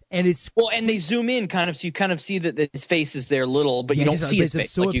ass. And it's and they zoom in kind of, so you kind of see that his face is there little, but you don't see his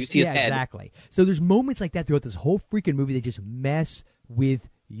face. Like you see his head. Exactly. So there's moments like that throughout this whole freaking movie that just mess with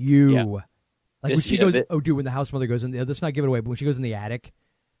you. Yeah. Like when she goes, when the house mother goes in, let's not give it away, but when she goes in the attic.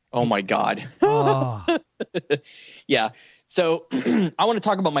 Oh my God. Oh. Yeah. So I want to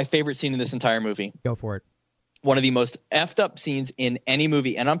talk about my favorite scene in this entire movie. Go for it. One of the most effed up scenes in any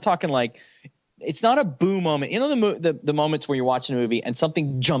movie. And I'm talking like, it's not a boo moment. You know, the moments where you're watching a movie and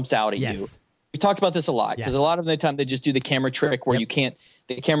something jumps out at you. We talked about this a lot because a lot of the time they just do the camera trick where the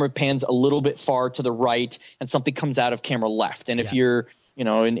camera pans a little bit far to the right and something comes out of camera left. And if you're, in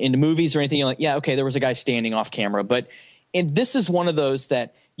the movies or anything, you're like, there was a guy standing off camera. And this is one of those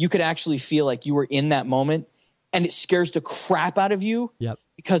that you could actually feel like you were in that moment, and it scares the crap out of you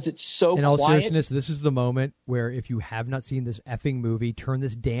because it's so quiet. In all seriousness, this is the moment where if you have not seen this effing movie, turn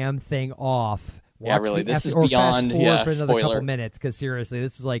this damn thing off. This is beyond for another couple minutes because seriously,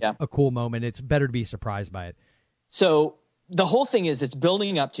 this is like a cool moment. It's better to be surprised by it. So the whole thing is it's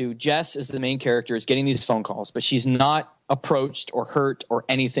building up to Jess as the main character is getting these phone calls, but she's not approached or hurt or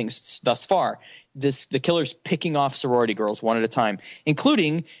anything thus far. The killer's picking off sorority girls one at a time,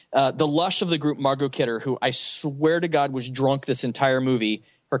 including the lush of the group, Margot Kidder, who I swear to God was drunk this entire movie.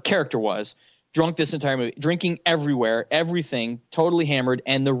 Her character was drunk this entire movie, drinking everywhere, everything, totally hammered.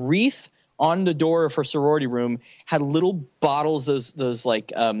 And the wreath on the door of her sorority room had little bottles, those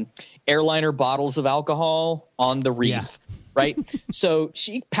like airliner bottles of alcohol on the wreath, right? So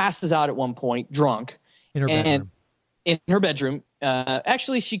she passes out at one point, drunk. In her bedroom. In her bedroom.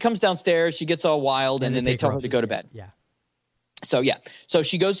 Actually, she comes downstairs, she gets all wild, and then they tell her to go to bed. Yeah. So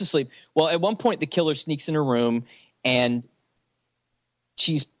she goes to sleep. Well, at one point, the killer sneaks in her room, and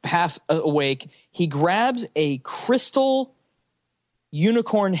she's half awake. He grabs a crystal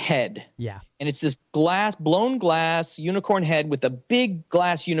unicorn head. Yeah. And it's this blown glass unicorn head with a big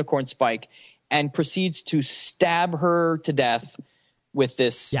glass unicorn spike, and proceeds to stab her to death with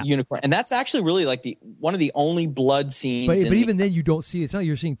this unicorn. And that's actually really like one of the only blood scenes. But even then you don't see, it's not like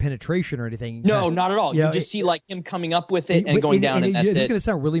you're seeing penetration or anything. No, not at all. You just see like him coming up with it and going down, and that's it. It's going to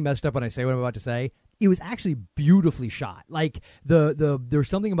sound really messed up when I say what I'm about to say. It was actually beautifully shot. Like there's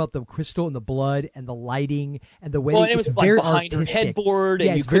something about the crystal and the blood and the lighting and the way it was like behind her headboard,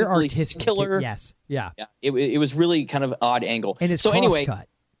 and you couldn't really see the killer. Yes, yeah. It was really kind of odd angle. And it's cut.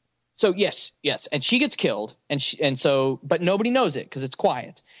 So yes, and she gets killed, but nobody knows it because it's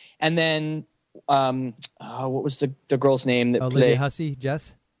quiet. And then, what was the girl's name that played? Olivia Hussey,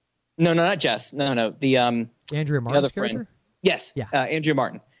 Jess? No, not Jess. No. The Andrea Martin's other character? friend. Yes, Andrea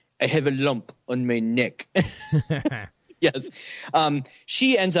Martin. I have a lump on my neck. Yes.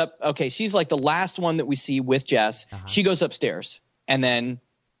 She ends up she's like the last one that we see with Jess. She goes upstairs, and then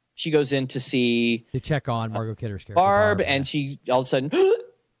she goes in to check on Margot Kidder's character, Barb, and she all of a sudden.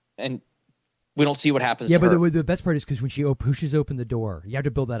 And we don't see what happens to her. Yeah, but the best part is because when she pushes open the door, you have to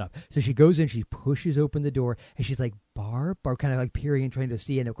build that up. So she goes in, she pushes open the door, and she's like, Barb, kind of like peering and trying to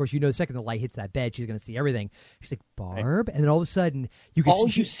see. And of course, the second the light hits that bed, she's going to see everything. She's like, Barb, and then all of a sudden, you can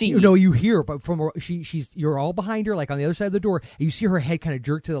you hear, but you're all behind her, like on the other side of the door, and you see her head kind of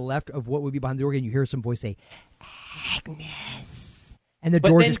jerk to the left of what would be behind the door, and you hear some voice say, Agnes. And the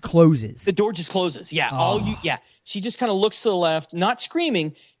door just closes. The door just closes. Yeah. She just kind of looks to the left, not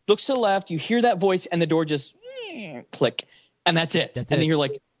screaming. Looks to the left, you hear that voice, and the door just click, and that's it. Then you're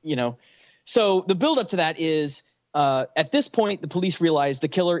like, So the build up to that is at this point, the police realize the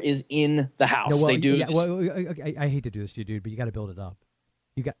killer is in the house. I hate to do this to you, dude, but you got to build it up.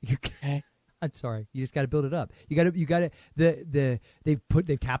 I'm sorry. You just got to build it up. You got to.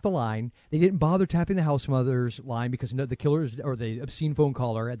 They've tapped the line. They didn't bother tapping the house mother's line because the killers or the obscene phone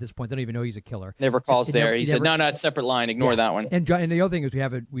caller at this point, they don't even know he's a killer. Never calls there. He said, no, it's a separate line. Ignore that one. And the other thing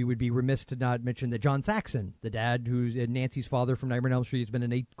is we would be remiss to not mention that John Saxon, the dad who's Nancy's father from Nightmare on Elm Street, has been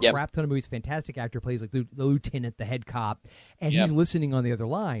in a crap ton of movies. Fantastic actor, plays like the lieutenant, the head cop, and he's listening on the other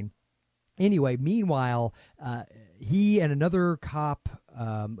line. Anyway, meanwhile, he and another cop,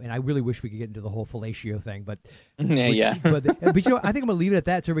 and I really wish we could get into the whole fellatio thing, but but you know, I think I'm gonna leave it at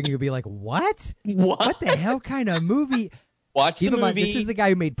that, so everybody can be like, "What? What the hell kind of movie?" Watch the movie. Mind, this is the guy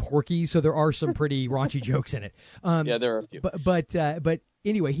who made Porky, so there are some pretty raunchy jokes in it. There are a few. But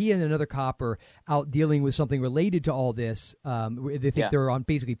anyway, he and another cop are out dealing with something related to all this. They think they're on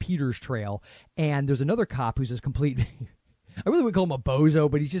basically Peter's trail, and there's another cop who's this complete. I really would call him a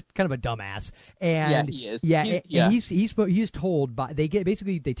bozo, but he's just kind of a dumbass. And he is. And he's told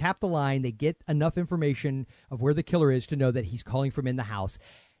they tap the line, they get enough information of where the killer is to know that he's calling from in the house.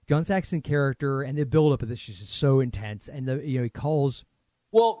 John Saxon character and the build up of this is just so intense, and he calls.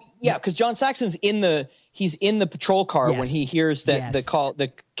 Well, yeah, because John Saxon's in the patrol car when he hears that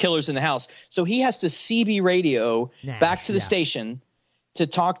the killer's in the house, so he has to CB radio back to the station to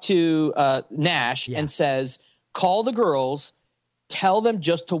talk to Nash and says, call the girls, tell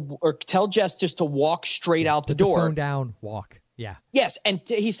Jess just to walk straight out the door. Put the phone down, walk. Yeah. Yes, and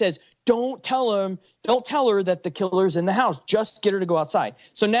he says, don't tell her that the killer's in the house. Just get her to go outside.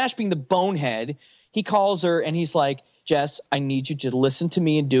 So Nash, being the bonehead, he calls her and he's like, Jess, I need you to listen to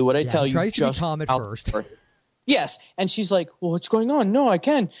me and do what I tell you. Tries to be calm at first. Yes, and she's like, well, what's going on? No, I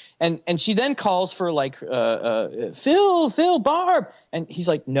can. And she then calls for like Phil, Barb. And he's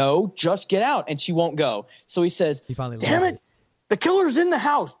like, no, just get out. And she won't go. So he says, damn it, the killer's in the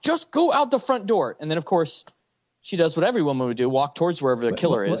house. Just go out the front door. And then, of course, she does what every woman would do, walk towards wherever the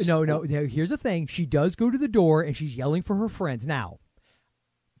killer is. No. Here's the thing. She does go to the door, and she's yelling for her friends. Now,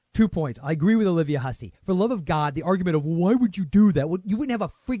 2 points. I agree with Olivia Hussey. For the love of God, the argument of why would you do that? Well, you wouldn't have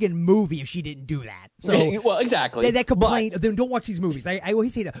a friggin' movie if she didn't do that. So, well, exactly. That complaint. Then don't watch these movies. I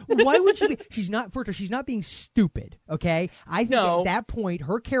always say that. Why would she be? She's not being stupid. Okay. I think at that point,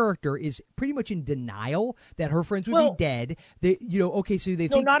 her character is pretty much in denial that her friends would be dead. Okay. So they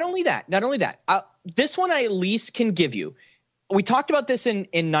think. Not only that. This one I at least can give you. We talked about this in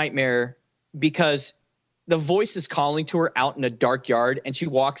Nightmare because the voice is calling to her out in a dark yard, and she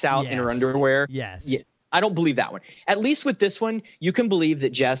walks out in her underwear. Yes. Yeah, I don't believe that one. At least with this one, you can believe that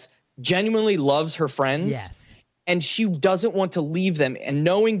Jess genuinely loves her friends. Yes. And she doesn't want to leave them. And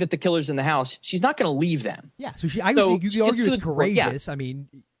knowing that the killer's in the house, she's not going to leave them. Yeah. So you could argue it's courageous. Yeah. I mean,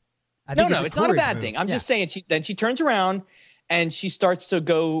 I think it's not a bad thing. I'm just saying. She turns around and she starts to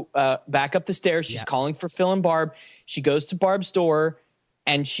go back up the stairs. She's calling for Phil and Barb. She goes to Barb's door,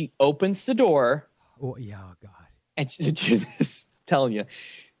 and she opens the door. Oh, God. And telling you,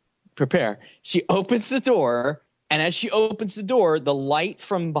 prepare. She opens the door, and as she opens the door, the light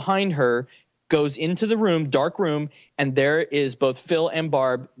from behind her goes into the room, dark room, and there is both Phil and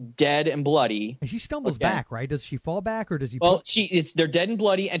Barb dead and bloody. And she stumbles back, right? Does she fall back, or does he? Well, they're dead and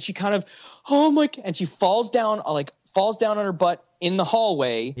bloody, and she kind of, and she falls down on her butt in the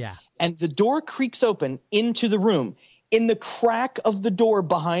hallway. Yeah. And the door creaks open into the room. In the crack of the door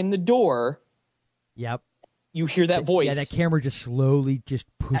behind the door. Yep. You hear that voice. Yeah, that camera just slowly just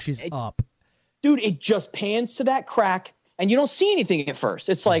pushes up. Dude, it just pans to that crack, and you don't see anything at first.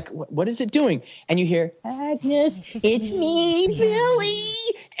 It's like, what is it doing? And you hear, Agnes, it's me, Billy.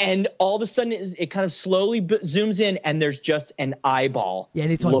 And all of a sudden, it kind of slowly zooms in, and there's just an eyeball. Yeah,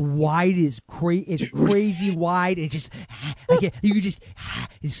 and it's like wide it's crazy wide. It just, you could just,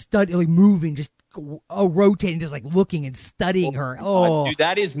 it's moving, just rotating, just like looking and studying her. Oh, dude,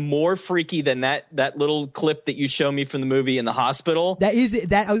 that is more freaky than that little clip that you show me from the movie in the hospital. I was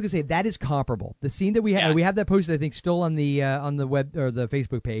gonna say that is comparable. The scene that we have, we have that posted, I think, still on the web or the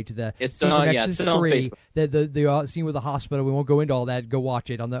Facebook page. It's on Facebook. The scene with the hospital. We won't go into all that. Go watch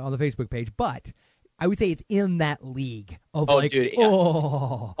it on the Facebook page, but I would say it's in that league of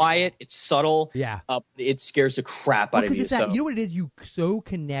quiet. It's subtle. Yeah. It scares the crap out of you. You know what it is? You so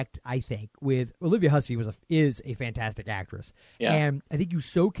connect, I think, with Olivia Hussey is a fantastic actress. Yeah. And I think you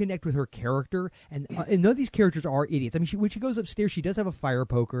so connect with her character, and none of these characters are idiots. I mean, when she goes upstairs, she does have a fire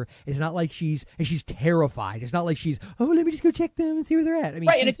poker. It's not like she's terrified. It's not like she's, let me just go check them and see where they're at. I mean,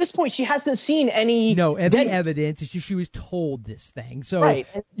 right. And at this point, she hasn't seen any evidence. It's just she was told this thing. So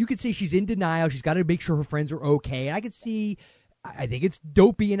you could say she's in denial. She's got to make sure her friends are okay. And I could see, I think it's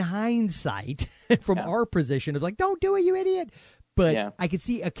dopey in hindsight from our position of like, don't do it, you idiot. But I could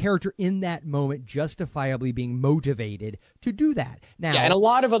see a character in that moment justifiably being motivated to do that. Now, and a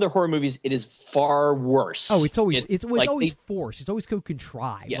lot of other horror movies, it is far worse. Oh, it's always forced. It's always so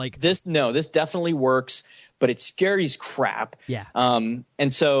contrived. Yeah, this definitely works, but it's scary as crap. Yeah.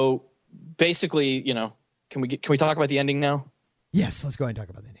 And so basically, can we talk about the ending now? Yes, let's go ahead and talk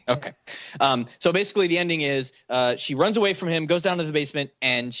about the ending. Okay. So basically the ending is she runs away from him, goes down to the basement,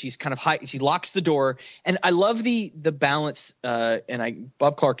 and she's kind of she locks the door. And I love the balance.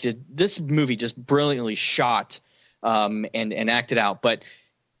 Bob Clark did this movie just brilliantly shot and acted out. But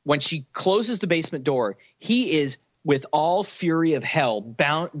when she closes the basement door, he is with all fury of hell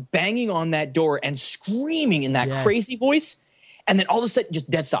banging on that door and screaming in that crazy voice. And then all of a sudden just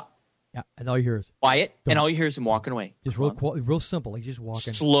dead stop. Yeah, and all you hear is quiet, and all you hear is him walking away. Just real simple. He's just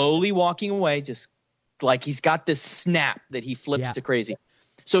walking, slowly walking away, just like he's got this snap that he flips to crazy.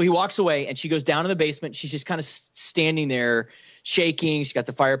 So he walks away, and she goes down in the basement. She's just kind of standing there, shaking. She's got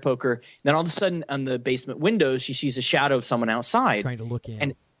the fire poker. And then all of a sudden, on the basement windows, she sees a shadow of someone outside, trying to look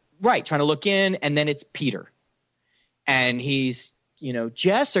in. Trying to look in, and then it's Peter, and he's,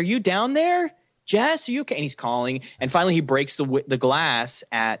 Jess, are you down there? Jess, are you okay? And he's calling, and finally he breaks the glass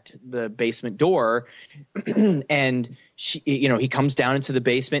at the basement door, and she, he comes down into the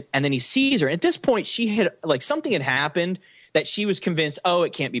basement, and then he sees her. At this point, she had something had happened that she was convinced, oh,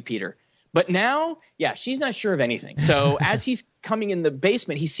 it can't be Peter. But now, she's not sure of anything. So as he's coming in the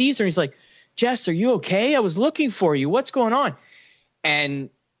basement, he sees her, and he's like, Jess, are you okay? I was looking for you. What's going on? And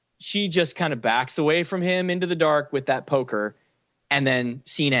she just kind of backs away from him into the dark with that poker, and then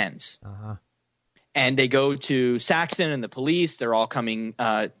scene ends. Uh-huh. And they go to Saxon and the police. They're all coming,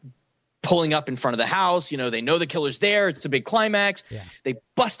 pulling up in front of the house. They know the killer's there. It's a big climax. Yeah. They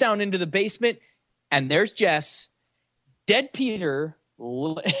bust down into the basement, and there's Jess, dead Peter.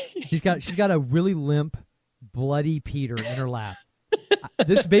 She's got a really limp, bloody Peter in her lap.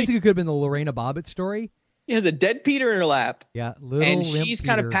 This basically could have been the Lorena Bobbitt story. She has a dead Peter in her lap. Yeah, and she's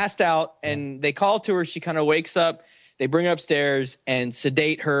kind of passed out. And they call to her. She kind of wakes up. They bring her upstairs and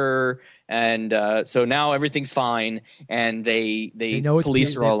sedate her. And so now everything's fine, and they know it's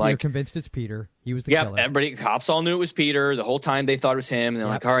police are all they're like convinced it's Peter. He was the killer. Everybody, cops all knew it was Peter. The whole time they thought it was him, and they're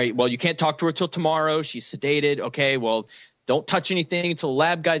like, all right, well, you can't talk to her till tomorrow. She's sedated. Okay, well, don't touch anything until the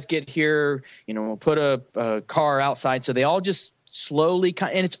lab guys get here. We'll put a car outside. So they all just slowly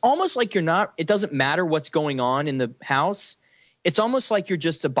and it's almost like it doesn't matter what's going on in the house. It's almost like you're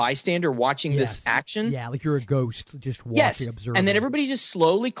just a bystander watching this action. Yeah, like you're a ghost just watching, observing. And then everybody just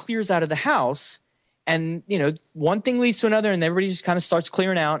slowly clears out of the house. And, one thing leads to another, and everybody just kind of starts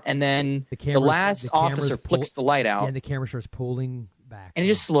clearing out. And then the last officer flicks the light out. And the camera starts pulling back. And it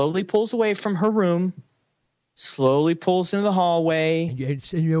just slowly pulls away from her room, slowly pulls into the hallway.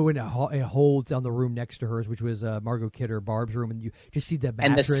 And when it holds on the room next to hers, which was Margot Kidder, Barb's room, and you just see the mattress.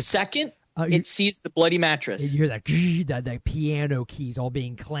 And the second it sees the bloody mattress. You hear that piano keys all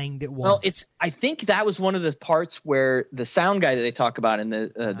being clanged at once. Well, I think that was one of the parts where the sound guy that they talk about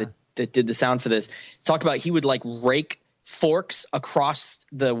that did the sound for this talked about he would rake forks across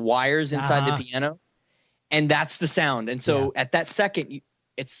the wires inside the piano, and that's the sound. And so at that second,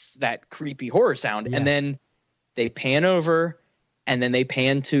 it's that creepy horror sound, and then they pan over. And then they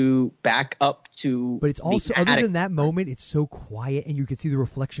pan back up to. But it's also the other attic. than that moment, it's so quiet, and you can see the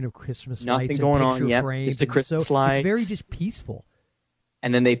reflection of Christmas Nothing lights going and on. picture Yep, frames. it's the Christmas lights. It's very just peaceful.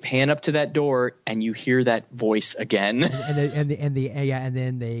 And then they pan up to that door, and you hear that voice again. And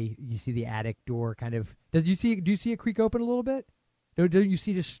then you see the attic door kind of. Do you see it creak open a little bit? Don't you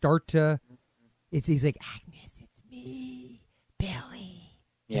see it start to? He's like, Agnes, it's me, Billy.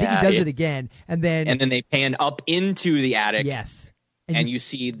 Yeah, I think he does it again, and then they pan up into the attic. Yes. And you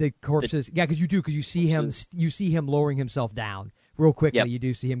see the corpses. Because you see him lowering himself down real quickly. Yep. You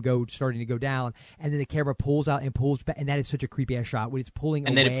do see him starting to go down, and then the camera pulls out and pulls back, and that is such a creepy ass shot when it's pulling.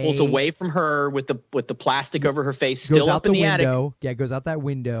 And away, then it pulls away from her with the plastic over her face, still up in the window. attic. Yeah, it goes out that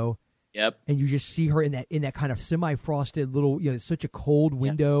window. Yep. And you just see her in that kind of semi-frosted little, it's such a cold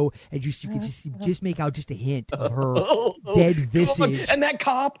window, and you can just make out just a hint of her dead visage. And that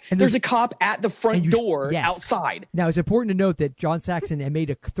cop, there's a cop at the front door outside. Now it's important to note that John Saxon had made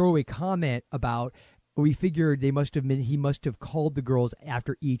a throwaway comment about. We figured he must have called the girls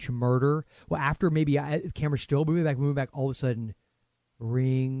after each murder. Well, after maybe the camera's still moving back, all of a sudden,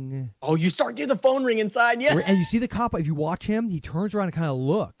 ring. Oh, you start to hear the phone ring inside, yeah. And you see the cop. If you watch him, he turns around and kind of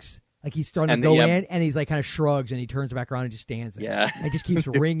looks. Like he's starting to go in, and he's kind of shrugs, and he turns back around and just stands there. Yeah. And it just keeps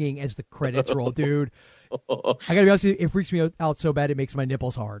ringing as the credits roll, dude. I gotta be honest with you, it freaks me out so bad it makes my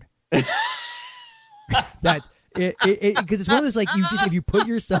nipples hard. Because it's one of those, like, if you put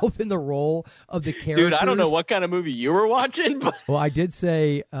yourself in the role of the character. Dude, I don't know what kind of movie you were watching, but Well, I did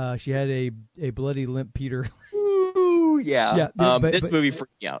say she had a bloody limp Peter. ooh, yeah. This movie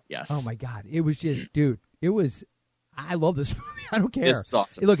freaked me out. Yes. Oh my God, it was just, dude. It was. I love this movie. I don't care. This is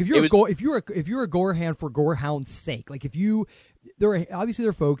awesome. Look, if you're a gore hound for gore hound's sake, like there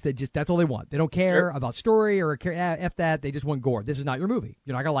are folks that just, that's all they want. They don't care about story or F that. They just want gore. This is not your movie.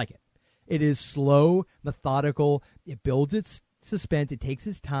 You're not gonna like it. It is slow, methodical. It builds its suspense. It takes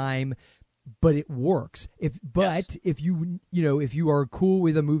its time, but it works. If you are cool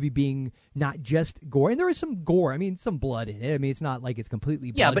with a movie being not just gore, and there is some gore. I mean, some blood in it. I mean, it's not like it's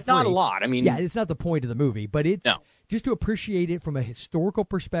completely blood but not a lot. I mean, it's not the point of the movie, but it's just to appreciate it from a historical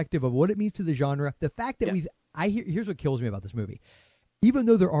perspective of what it means to the genre. The fact that here's what kills me about this movie. Even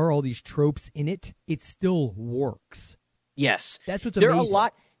though there are all these tropes in it, it still works. Yes. That's what's amazing. There are a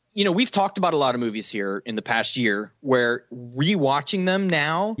lot. We've talked about a lot of movies here in the past year where rewatching them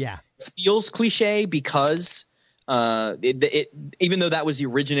now feels cliche because even though that was the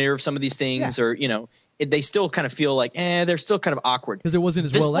originator of some of these things, or they still kind of feel like they're still kind of awkward because it wasn't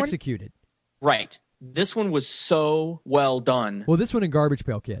as well executed. Right. This one was so well done. Well, this one in Garbage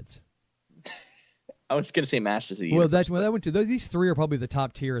Pail Kids. I was going to say Masters of the Universe. Universe. Well, that went to these three are probably the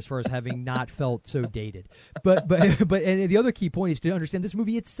top tier as far as having not felt so dated. But and the other key point is to understand this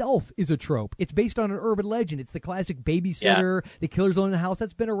movie itself is a trope. It's based on an urban legend. It's the classic babysitter, the killer's alone in the house.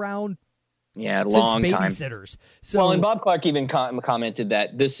 That's been around. Yeah, a long time. Babysitters. So, and Bob Clark even commented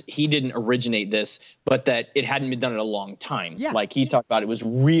that he didn't originate this, but that it hadn't been done in a long time. Yeah. Like he talked about, it was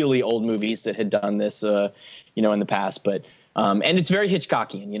really old movies that had done this, in the past. But and it's very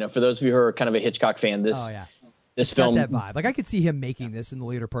Hitchcockian. For those of you who are kind of a Hitchcock fan, this film got that vibe. Like I could see him making this in the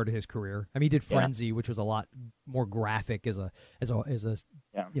later part of his career. I mean, he did Frenzy, which was a lot more graphic as a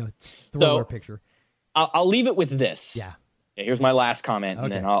thriller picture. I'll leave it with this. Yeah. Here's my last comment,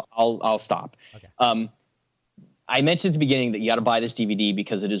 and then I'll stop. Okay. I mentioned at the beginning that you got to buy this DVD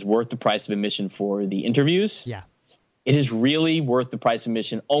because it is worth the price of admission for the interviews. Yeah. It is really worth the price of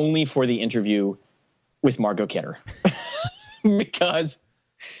admission only for the interview with Margot Kidder. Because,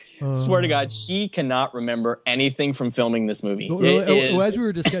 swear to God, she cannot remember anything from filming this movie. As we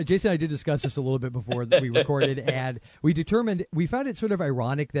were discussing, Jason and I did discuss this a little bit before that we recorded, and we found it sort of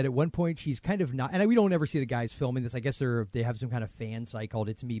ironic that at one point she's kind of not, and we don't ever see the guys filming this. I guess they have some kind of fan site called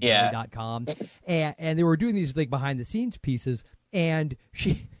itsmebelly.com, and they were doing these like behind the scenes pieces, and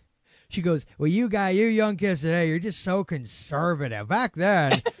she goes, well, you young kids today, you're just so conservative. Back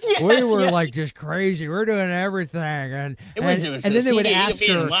then, we were like just crazy. We're doing everything, and then they would ask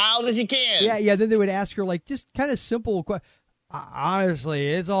her, as wild as you can. Yeah. Then they would ask her like just kind of simple questions.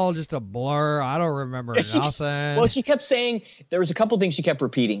 Honestly, it's all just a blur. I don't remember nothing. She kept saying there was a couple things she kept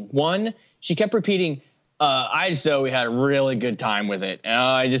repeating. One, she kept repeating, I just know we had a really good time with it.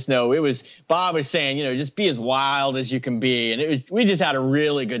 I just know it was, Bob was saying, just be as wild as you can be. And we just had a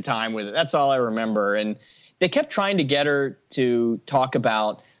really good time with it. That's all I remember. And they kept trying to get her to talk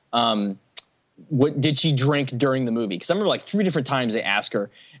about what did she drink during the movie. Because I remember like 3 different times they asked her,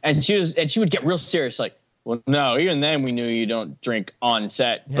 and she would get real serious, like, well, no, even then we knew you don't drink on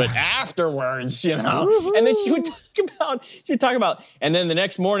set, but afterwards, And then she would talk about, and then the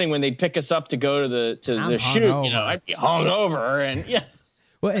next morning when they'd pick us up to go to the shoot, I'd be hungover, and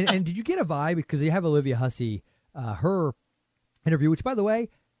Well, and did you get a vibe because they have Olivia Hussey, her interview, which by the way,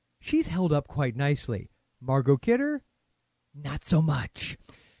 she's held up quite nicely. Margot Kidder, not so much.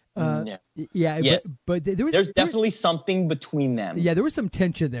 Yes. But there's definitely something between them. Yeah, there was some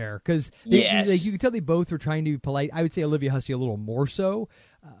tension there because you could tell they both were trying to be polite. I would say Olivia Hussey a little more so,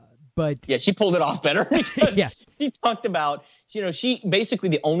 but she pulled it off better. She talked about she basically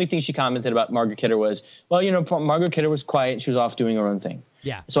the only thing she commented about Margot Kidder was, well, Margot Kidder was quiet. She was off doing her own thing.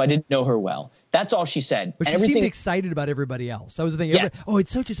 Yeah. So I didn't know her well. That's all she said. But she seemed excited about everybody else. That was the thing. Yes.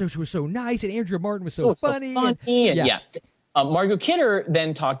 It's such and such was so nice, and Andrea Martin was so funny. Yeah. Margot Kidder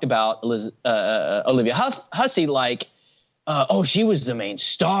then talked about Olivia Hussey like, she was the main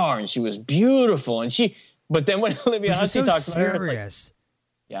star and she was beautiful, but then when Olivia Hussey talked about her, it's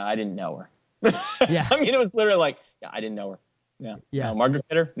like, I didn't know her. Yeah, I mean it was literally like, I didn't know her. Yeah. No, Margot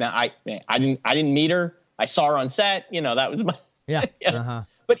Kidder. No, I didn't meet her. I saw her on set. That was my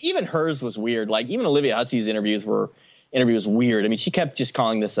But even hers was weird. Like even Olivia Hussey's interviews were weird. I mean, she kept just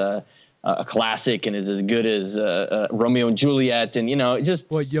calling this a classic and is as good as Romeo and Juliet, and it just.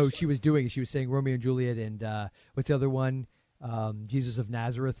 Well, she was saying Romeo and Juliet and what's the other one? Jesus of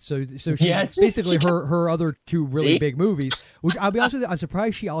Nazareth. So she's basically her other 2 really big movies. Which I'll be honest with you, I'm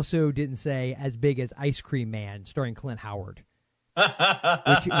surprised she also didn't say as big as Ice Cream Man, starring Clint Howard,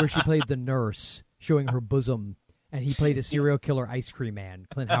 where she played the nurse, showing her bosom. And he played a serial killer ice cream man.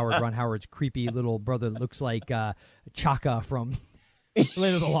 Clint Howard, Ron Howard's creepy little brother that looks like Chaka from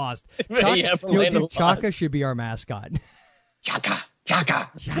Land of the Lost. Chaka, from Land of the Chaka Lost. should be our mascot. Chaka. Chaka.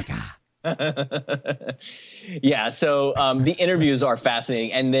 Yeah, so the interviews are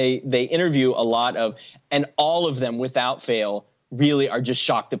fascinating, and they interview a lot of, and all of them without fail really are just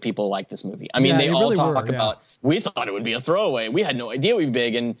shocked that people like this movie. I mean, they all really talk were, about, we thought it would be a throwaway. We had no idea we'd be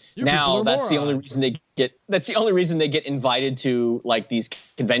big, and now that's the only reason they get invited to like these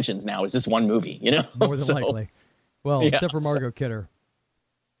conventions now is this one movie, you know? More than likely. Well, except for Margot Kidder.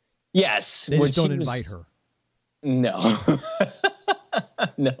 Yes. They just don't invite her. No.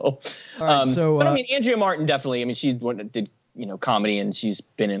 No. All right, but I mean, Andrea Martin definitely, I mean, she did, comedy, and she's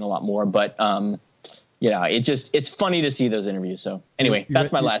been in a lot more, but, it's funny to see those interviews. So anyway,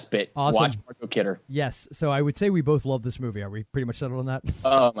 that's my last bit. Awesome. Watch Margot Kidder. Yes. So I would say we both love this movie. Are we pretty much settled on that?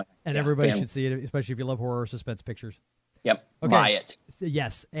 Oh my! And everybody should see it, especially if you love horror or suspense pictures. Yep. Okay. Buy it.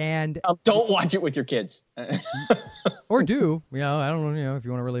 Yes. And don't watch it with your kids. Or do. I don't know, if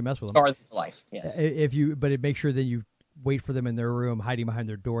you want to really mess with them. Scar them for life. Yes. But make sure that you wait for them in their room, hiding behind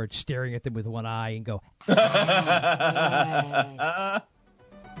their door, staring at them with one eye, and go.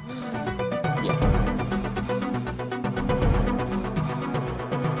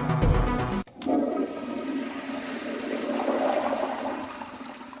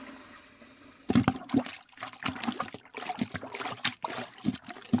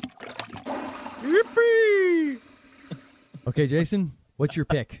 Okay, Jason, what's your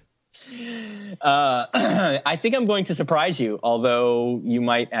pick? I think I'm going to surprise you, although you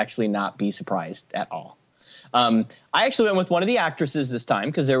might actually not be surprised at all. I actually went with one of the actresses this time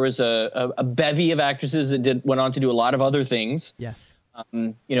because there was a bevy of actresses that went on to do a lot of other things. Yes.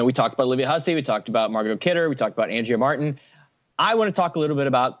 We talked about Olivia Hussey, we talked about Margot Kidder, we talked about Andrea Martin. I want to talk a little bit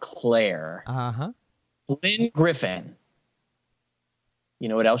about Claire. Uh-huh. Lynn Griffin. You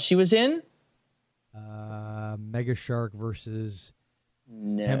know what else she was in? Mega Shark versus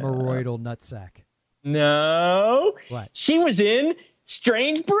No. Hemorrhoidal Nutsack. No. What? She was in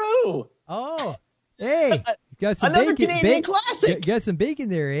Strange Brew. Oh, hey, got some Another bacon. Canadian classic. Got some bacon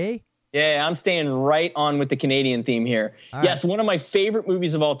there, eh? Yeah, I'm staying right on with the Canadian theme here. All yes, one of my favorite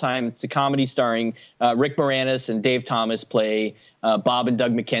movies of all time. It's a comedy starring Rick Moranis and Dave Thomas play Bob and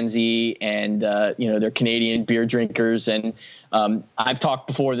Doug McKenzie, and they're Canadian beer drinkers. And I've talked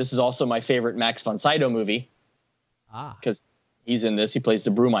before. This is also my favorite Max von Sydow movie. Because he's in this. He plays the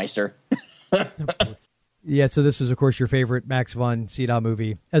brewmeister. Yeah, so this is, of course, your favorite Max von Sydow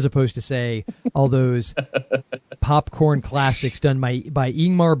movie, as opposed to, say, all those popcorn classics done by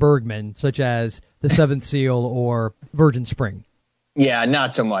Ingmar Bergman, such as The Seventh Seal or Virgin Spring. Yeah,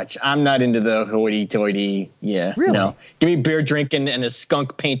 not so much. I'm not into the hoity-toity. Yeah, really? No. Give me beer drinking and a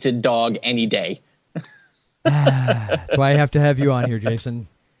skunk-painted dog any day. That's why I have to have you on here, Jason.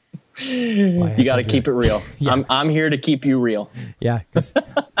 You got to keep it real. Yeah. I'm here to keep you real. Yeah, because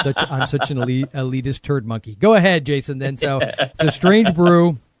I'm such an elitist turd monkey. Go ahead, Jason. Then so Strange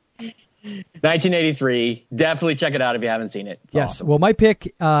Brew, 1983. Definitely check it out if you haven't seen it. It's awesome. Well, my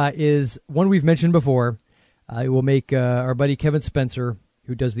pick is one we've mentioned before. It will make our buddy Kevin Spencer,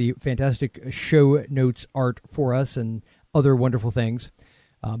 who does the fantastic show notes art for us and other wonderful things.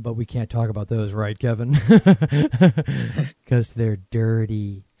 But we can't talk about those, right, Kevin? Because they're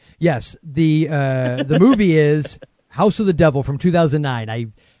dirty. Yes, the movie is House of the Devil from 2009. I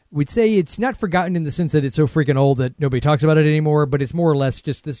would say it's not forgotten in the sense that it's so freaking old that nobody talks about it anymore, but it's more or less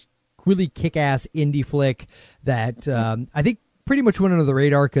just this really kick-ass indie flick that I think pretty much went under the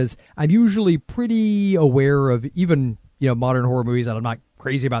radar because I'm usually pretty aware of even modern horror movies that I'm not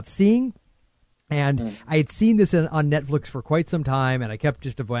crazy about seeing. And I had seen this on Netflix for quite some time, and I kept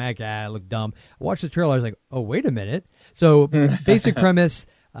just avoiding, it looked dumb. I watched the trailer, I was like, oh, wait a minute. So basic premise,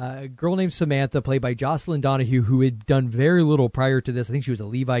 a girl named Samantha, played by Jocelyn Donahue, who had done very little prior to this. I think she was a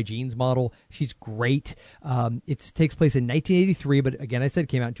Levi Jeans model. She's great. It takes place in 1983, but again, I said it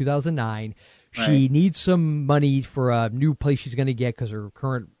came out in 2009. Right. She needs some money for a new place she's going to get because her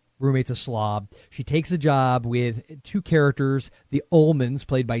current roommate's a slob. She takes a job with two characters, the Ullmans,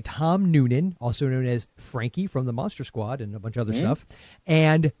 played by Tom Noonan, also known as Frankie from the Monster Squad and a bunch of other stuff,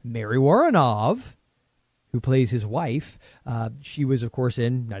 and Mary Woronov, who plays his wife. She was, of course,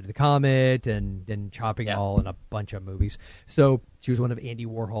 in Night of the Comet and Chopping Mall and a bunch of movies. So she was one of Andy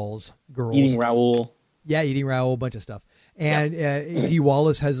Warhol's girls. Eating Raoul. Yeah, Eating Raoul, a bunch of stuff. And Dee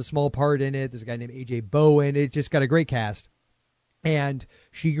Wallace has a small part in it. There's a guy named A.J. Bowen. It just got a great cast. And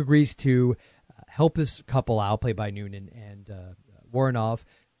she agrees to help this couple out, played by Noonan and Woronov,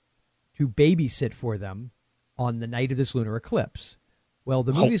 to babysit for them on the night of this lunar eclipse. Well,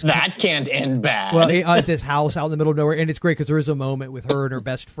 the movie's that can't end bad. Well, at this house out in the middle of nowhere, and it's great because there is a moment with her and her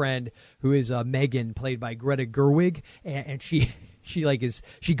best friend, who is Megan, played by Greta Gerwig, and she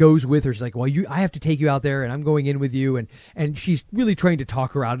goes with her. She's like, well, I have to take you out there, and I'm going in with you, and she's really trying to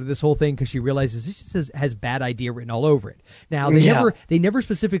talk her out of this whole thing because she realizes it just has bad idea written all over it. Now they never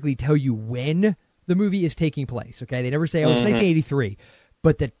specifically tell you when the movie is taking place. Okay, they never say, it's 1983.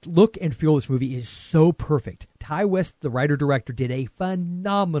 But the look and feel of this movie is so perfect. Ty West, the writer-director, did a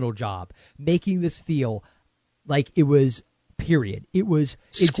phenomenal job making this feel like it was period. It was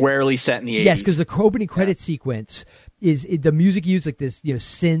squarely set in the 80s. Yes, because the opening credit sequence is the music used like this,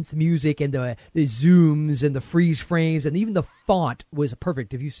 synth music and the zooms and the freeze frames and even the font was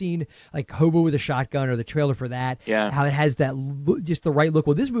perfect. Have you seen like Hobo with a Shotgun or the trailer for that? Yeah. How it has that just the right look.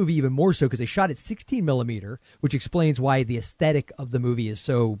 Well, this movie even more so because they shot it 16 millimeter, which explains why the aesthetic of the movie is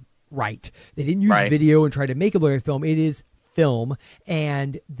so right. They didn't use video and try to make it look like a film. It is film,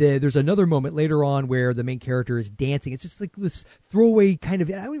 and there's another moment later on where the main character is dancing. It's just like this throwaway kind of,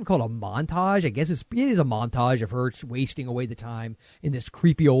 I don't even call it a montage. I guess it is a montage of her wasting away the time in this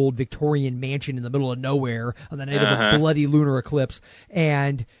creepy old Victorian mansion in the middle of nowhere on the night of a bloody lunar eclipse,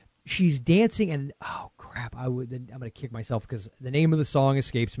 and she's dancing, and oh crap, I'm going to kick myself because the name of the song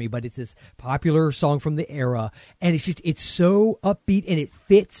escapes me, but it's this popular song from the era, and it's so upbeat, and it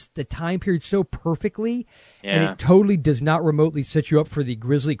fits the time period so perfectly, and it totally does not remotely set you up for the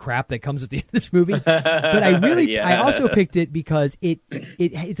grisly crap that comes at the end of this movie. But I also picked it because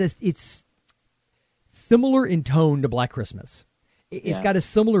it's similar in tone to Black Christmas. It's got a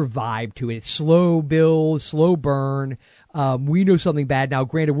similar vibe to it. It's slow build, slow burn. We know something bad. Now,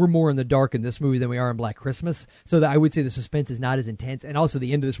 granted, we're more in the dark in this movie than we are in Black Christmas, so that I would say the suspense is not as intense. And also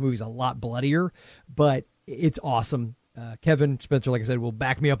the end of this movie is a lot bloodier, but it's awesome. Kevin Spencer, like I said, will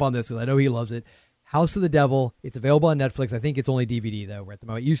back me up on this because I know he loves it. House of the Devil. It's available on Netflix. I think it's only DVD, though, at the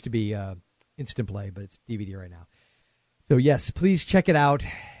moment. It used to be Instant Play, but it's DVD right now. So, yes, please check it out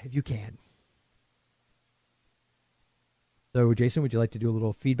if you can. So, Jason, would you like to do a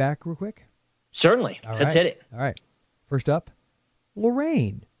little feedback real quick? Certainly. Let's hit it. All right. First up,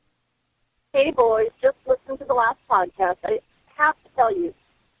 Lorraine. Hey, boys. Just listened to the last podcast. I have to tell you,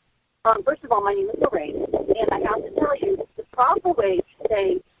 first of all, my name is Lorraine, and I have to tell you, the proper way to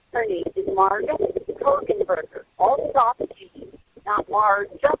say her name is Marg Kogenberger. All stop G, not Marg,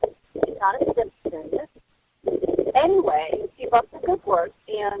 just not a Simpson. Anyway, keep up the good work,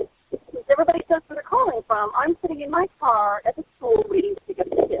 and since everybody says where they're calling from, I'm sitting in my car at the school waiting to pick up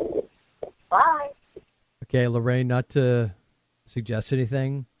the kids. Bye. Okay, Lorraine, not to suggest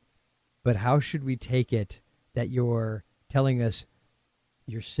anything, but how should we take it that you're telling us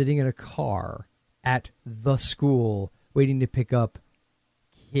you're sitting in a car at the school waiting to pick up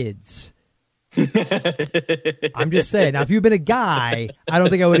kids? I'm just saying. Now, if you've been a guy, I don't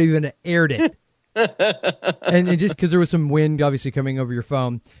think I would have even aired it. And just because there was some wind, obviously, coming over your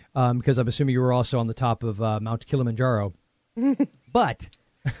phone, because I'm assuming you were also on the top of Mount Kilimanjaro. But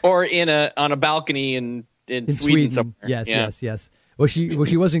or on a balcony in Sweden somewhere. Yes. Well,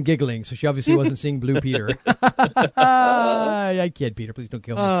 she wasn't giggling, so she obviously wasn't seeing Blue Peter. I kid, Peter. Please don't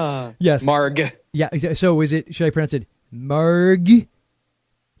kill me. Yes, Marg. Yeah. So is it? Should I pronounce it Marg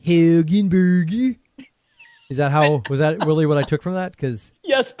Hilgenberg? Is that how? Was that really what I took from that? Because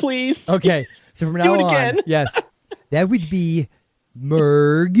yes, please. Okay. So from now on, yes, that would be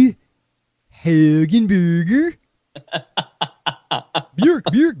Marg Hilgenberger.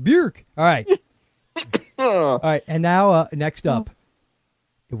 Björk. All right. All right. And now, next up,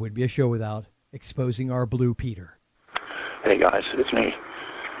 it would be a show without exposing our Blue Peter. Hey, guys. It's me.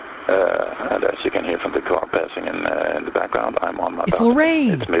 And as you can hear from the car passing in the background, I'm on my balcony.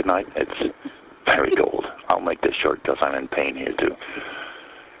 Lorraine. It's midnight. It's very cold. I'll make this short because I'm in pain here, too.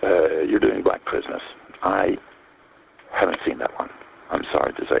 You're doing Black Christmas. I haven't seen that one. I'm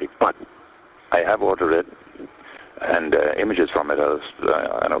sorry to say. But I have ordered it. And images from it,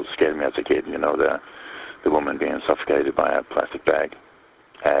 I know, scared me as a kid. You know, the woman being suffocated by a plastic bag.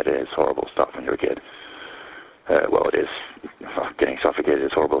 It is horrible stuff when you're a kid. Well, it is. Getting suffocated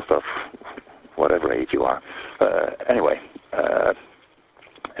is horrible stuff, whatever age you are. Anyway,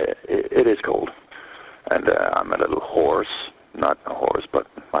 it is cold. And I'm a little hoarse. Not a horse, but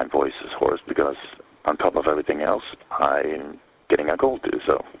my voice is hoarse because on top of everything else, I'm getting a cold too.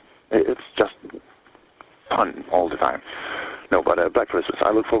 So it's just fun all the time. No, but Black Christmas,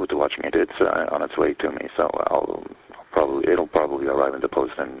 I look forward to watching it. It's on its way to me, so it'll probably arrive in the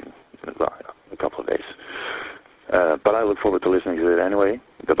post in a couple of days. But I look forward to listening to it anyway,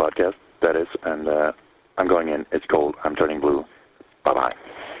 the podcast, that is, and I'm going in. It's cold. I'm turning blue. Bye-bye.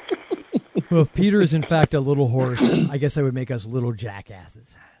 Well, if Peter is in fact a little horse, I guess I would make us little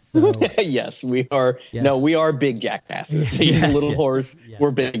jackasses. So, yes, we are. Yes. No, we are big jackasses. He's a little horse. Yes.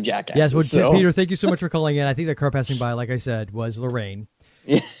 We're big jackasses. Yes, well, so. Peter, thank you so much for calling in. I think the car passing by, like I said, was Lorraine,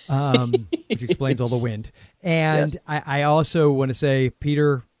 which explains all the wind. And yes. I also want to say,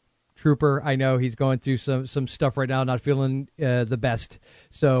 Peter, trooper, I know he's going through some stuff right now, not feeling the best.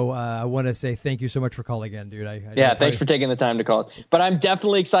 So I want to say thank you so much for calling in, dude. Thanks for taking the time to call. But I'm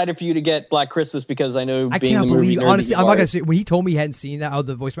definitely excited for you to get Black Christmas because I know being can't the movie believe, nerd honestly, I'm not going to say, when he told me he hadn't seen that out of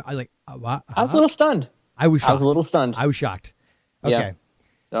the voicemail, I was like, what? I was a little stunned. I was shocked. I was a little stunned. I was shocked. Okay. Yeah.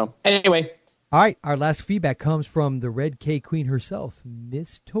 So anyway. All right. Our last feedback comes from the Red K Queen herself,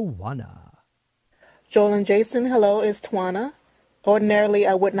 Miss Tawana. Joel and Jason, hello, it's Tawana. Ordinarily,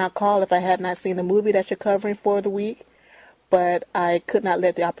 I would not call if I had not seen the movie that you're covering for the week, but I could not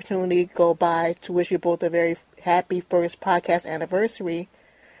let the opportunity go by to wish you both a very happy first podcast anniversary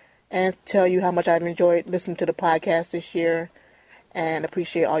and tell you how much I've enjoyed listening to the podcast this year and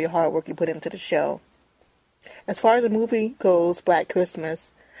appreciate all your hard work you put into the show. As far as the movie goes, Black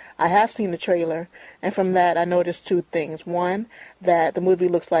Christmas, I have seen the trailer, and from that I noticed two things. One, that the movie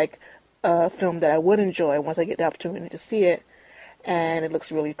looks like a film that I would enjoy once I get the opportunity to see it, and it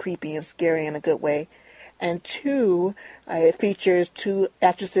looks really creepy and scary in a good way. And two, it features two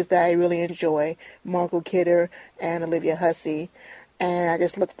actresses that I really enjoy, Margot Kidder and Olivia Hussey. And I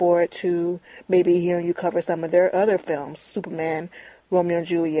just look forward to maybe hearing you cover some of their other films, Superman, Romeo and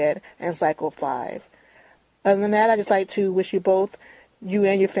Juliet, and Psycho 5. Other than that, I'd just like to wish you both, you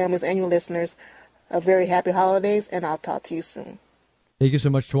and your families and your listeners, a very happy holidays, and I'll talk to you soon. Thank you so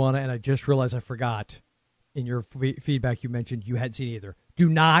much, Tawana. And I just realized I forgot. In your feedback, you mentioned you hadn't seen either. Do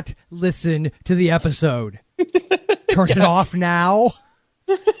not listen to the episode. Turn it off now.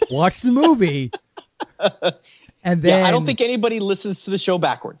 Watch the movie. And then I don't think anybody listens to the show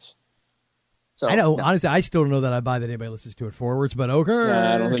backwards. So I know. No. Honestly, I still don't know that I buy that anybody listens to it forwards, but okay.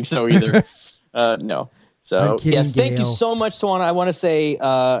 I don't think so either. No. So yes, thank you so much, Tawana. I want to say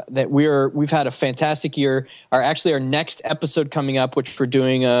that we've had a fantastic year. Our next episode coming up, which we're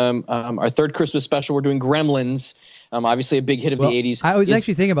doing our third Christmas special. We're doing Gremlins, obviously a big hit of the 80s. I was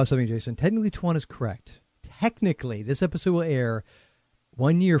actually thinking about something, Jason. Technically, Tawana's correct. Technically, this episode will air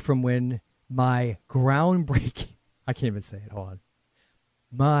 1 year from when my groundbreaking, I can't even say it, hold on.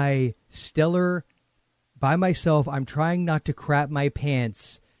 My stellar, by myself, I'm trying not to crap my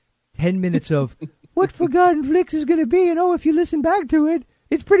pants, 10 minutes of what Forgotten Flicks is going to be, and if you listen back to it,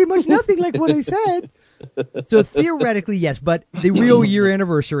 it's pretty much nothing like what I said. So theoretically, yes, but the real year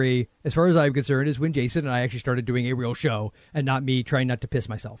anniversary, as far as I'm concerned, is when Jason and I actually started doing a real show and not me trying not to piss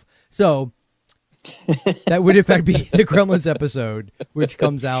myself. So that would in fact be the Gremlins episode, which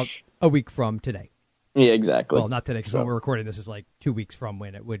comes out a week from today. Yeah, exactly. Well, not today, because when we're recording this is like 2 weeks from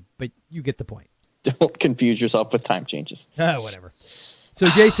when it would, but you get the point. Don't confuse yourself with time changes. Whatever. So,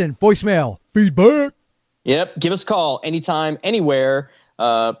 Jason, voicemail, feedback. Yep, give us a call anytime, anywhere.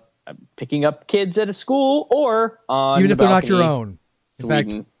 Picking up kids at a school or on even if they're not your own. In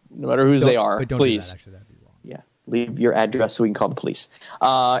Sweden, fact, no matter who they are, don't please. Do that, actually, that'd be wrong. Yeah, leave your address so we can call the police.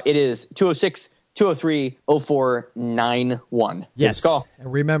 It is 206-203-0491. Yes. Give us a call.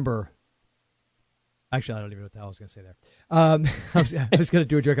 And remember, actually, I don't even know what the hell I was going to say there. I was going to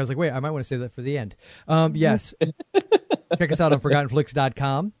do a joke. I was like, wait, I might want to say that for the end. Yes. Check us out on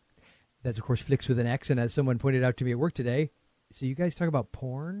ForgottenFlix.com. That's, of course, Flicks with an X. And as someone pointed out to me at work today, so you guys talk about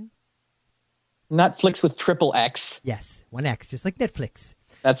porn? Not Flicks with triple X. Yes, one X, just like Netflix.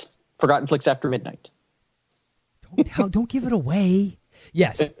 That's Forgotten Flicks After Midnight. Don't give it away.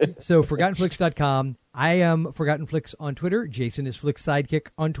 Yes, so ForgottenFlix.com. I am Forgotten Flicks on Twitter. Jason is Flicks Sidekick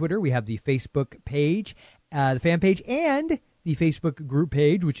on Twitter. We have the Facebook page, the fan page, and the Facebook group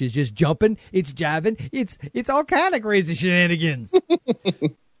page, which is just jumping, it's jabbing, it's all kind of crazy shenanigans.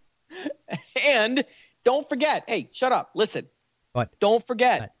 And don't forget, hey, shut up, listen. What? Don't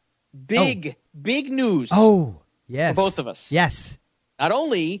forget, big news. Oh, yes. For both of us. Yes. Not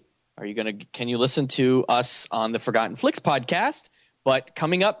only can you listen to us on the Forgotten Flicks podcast, but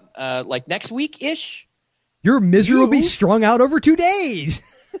coming up like next week-ish. Your misery will be strung out over 2 days.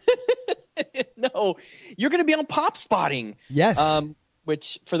 No, you're going to be on Pop Spotting. Yes.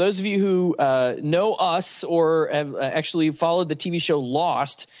 Which, for those of you who know us or have actually followed the TV show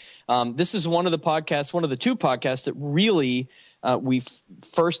Lost, this is one of the two podcasts that really we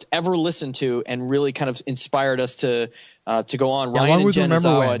first ever listened to and really kind of inspired us to go on. Yeah, Ryan and Jen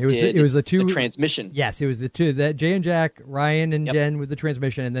Ozawa it was the two, the transmission. Yes, it was the two, that Jay and Jack, Ryan and Jen with the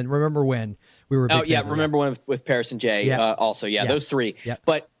transmission, and then Remember When we were. Remember When with Paris and Jay. Also, those three. Yep.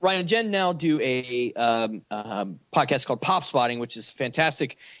 But Ryan and Jen now do a podcast called Pop Spotting, which is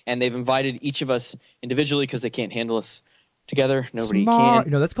fantastic, and they've invited each of us individually because they can't handle us together. Nobody can.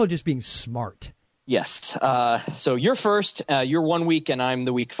 No, that's called just being smart. Yes. So you're first. You're 1 week, and I'm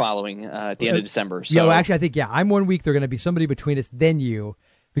the week following at the end of December. So actually, I think I'm 1 week. They're going to be somebody between us, then you,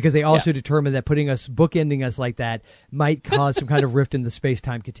 because they also determined that bookending us like that might cause some kind of rift in the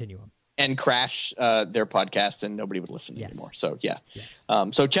space-time continuum and crash their podcast, and nobody would listen anymore. So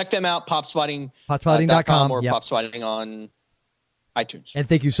so check them out. Popspotting.com or Popspotting on iTunes. And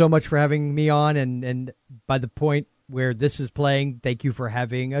thank you so much for having me on. And by the point where this is playing, thank you for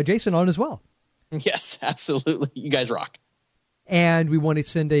having Jason on as well. Yes, absolutely. You guys rock. And we want to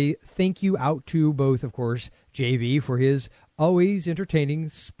send a thank you out to both, of course, JV for his always entertaining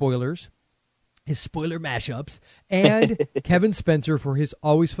spoilers, his spoiler mashups, and Kevin Spencer for his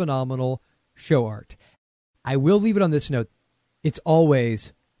always phenomenal show art. I will leave it on this note. It's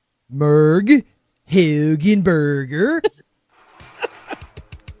always Merg Hilgenberger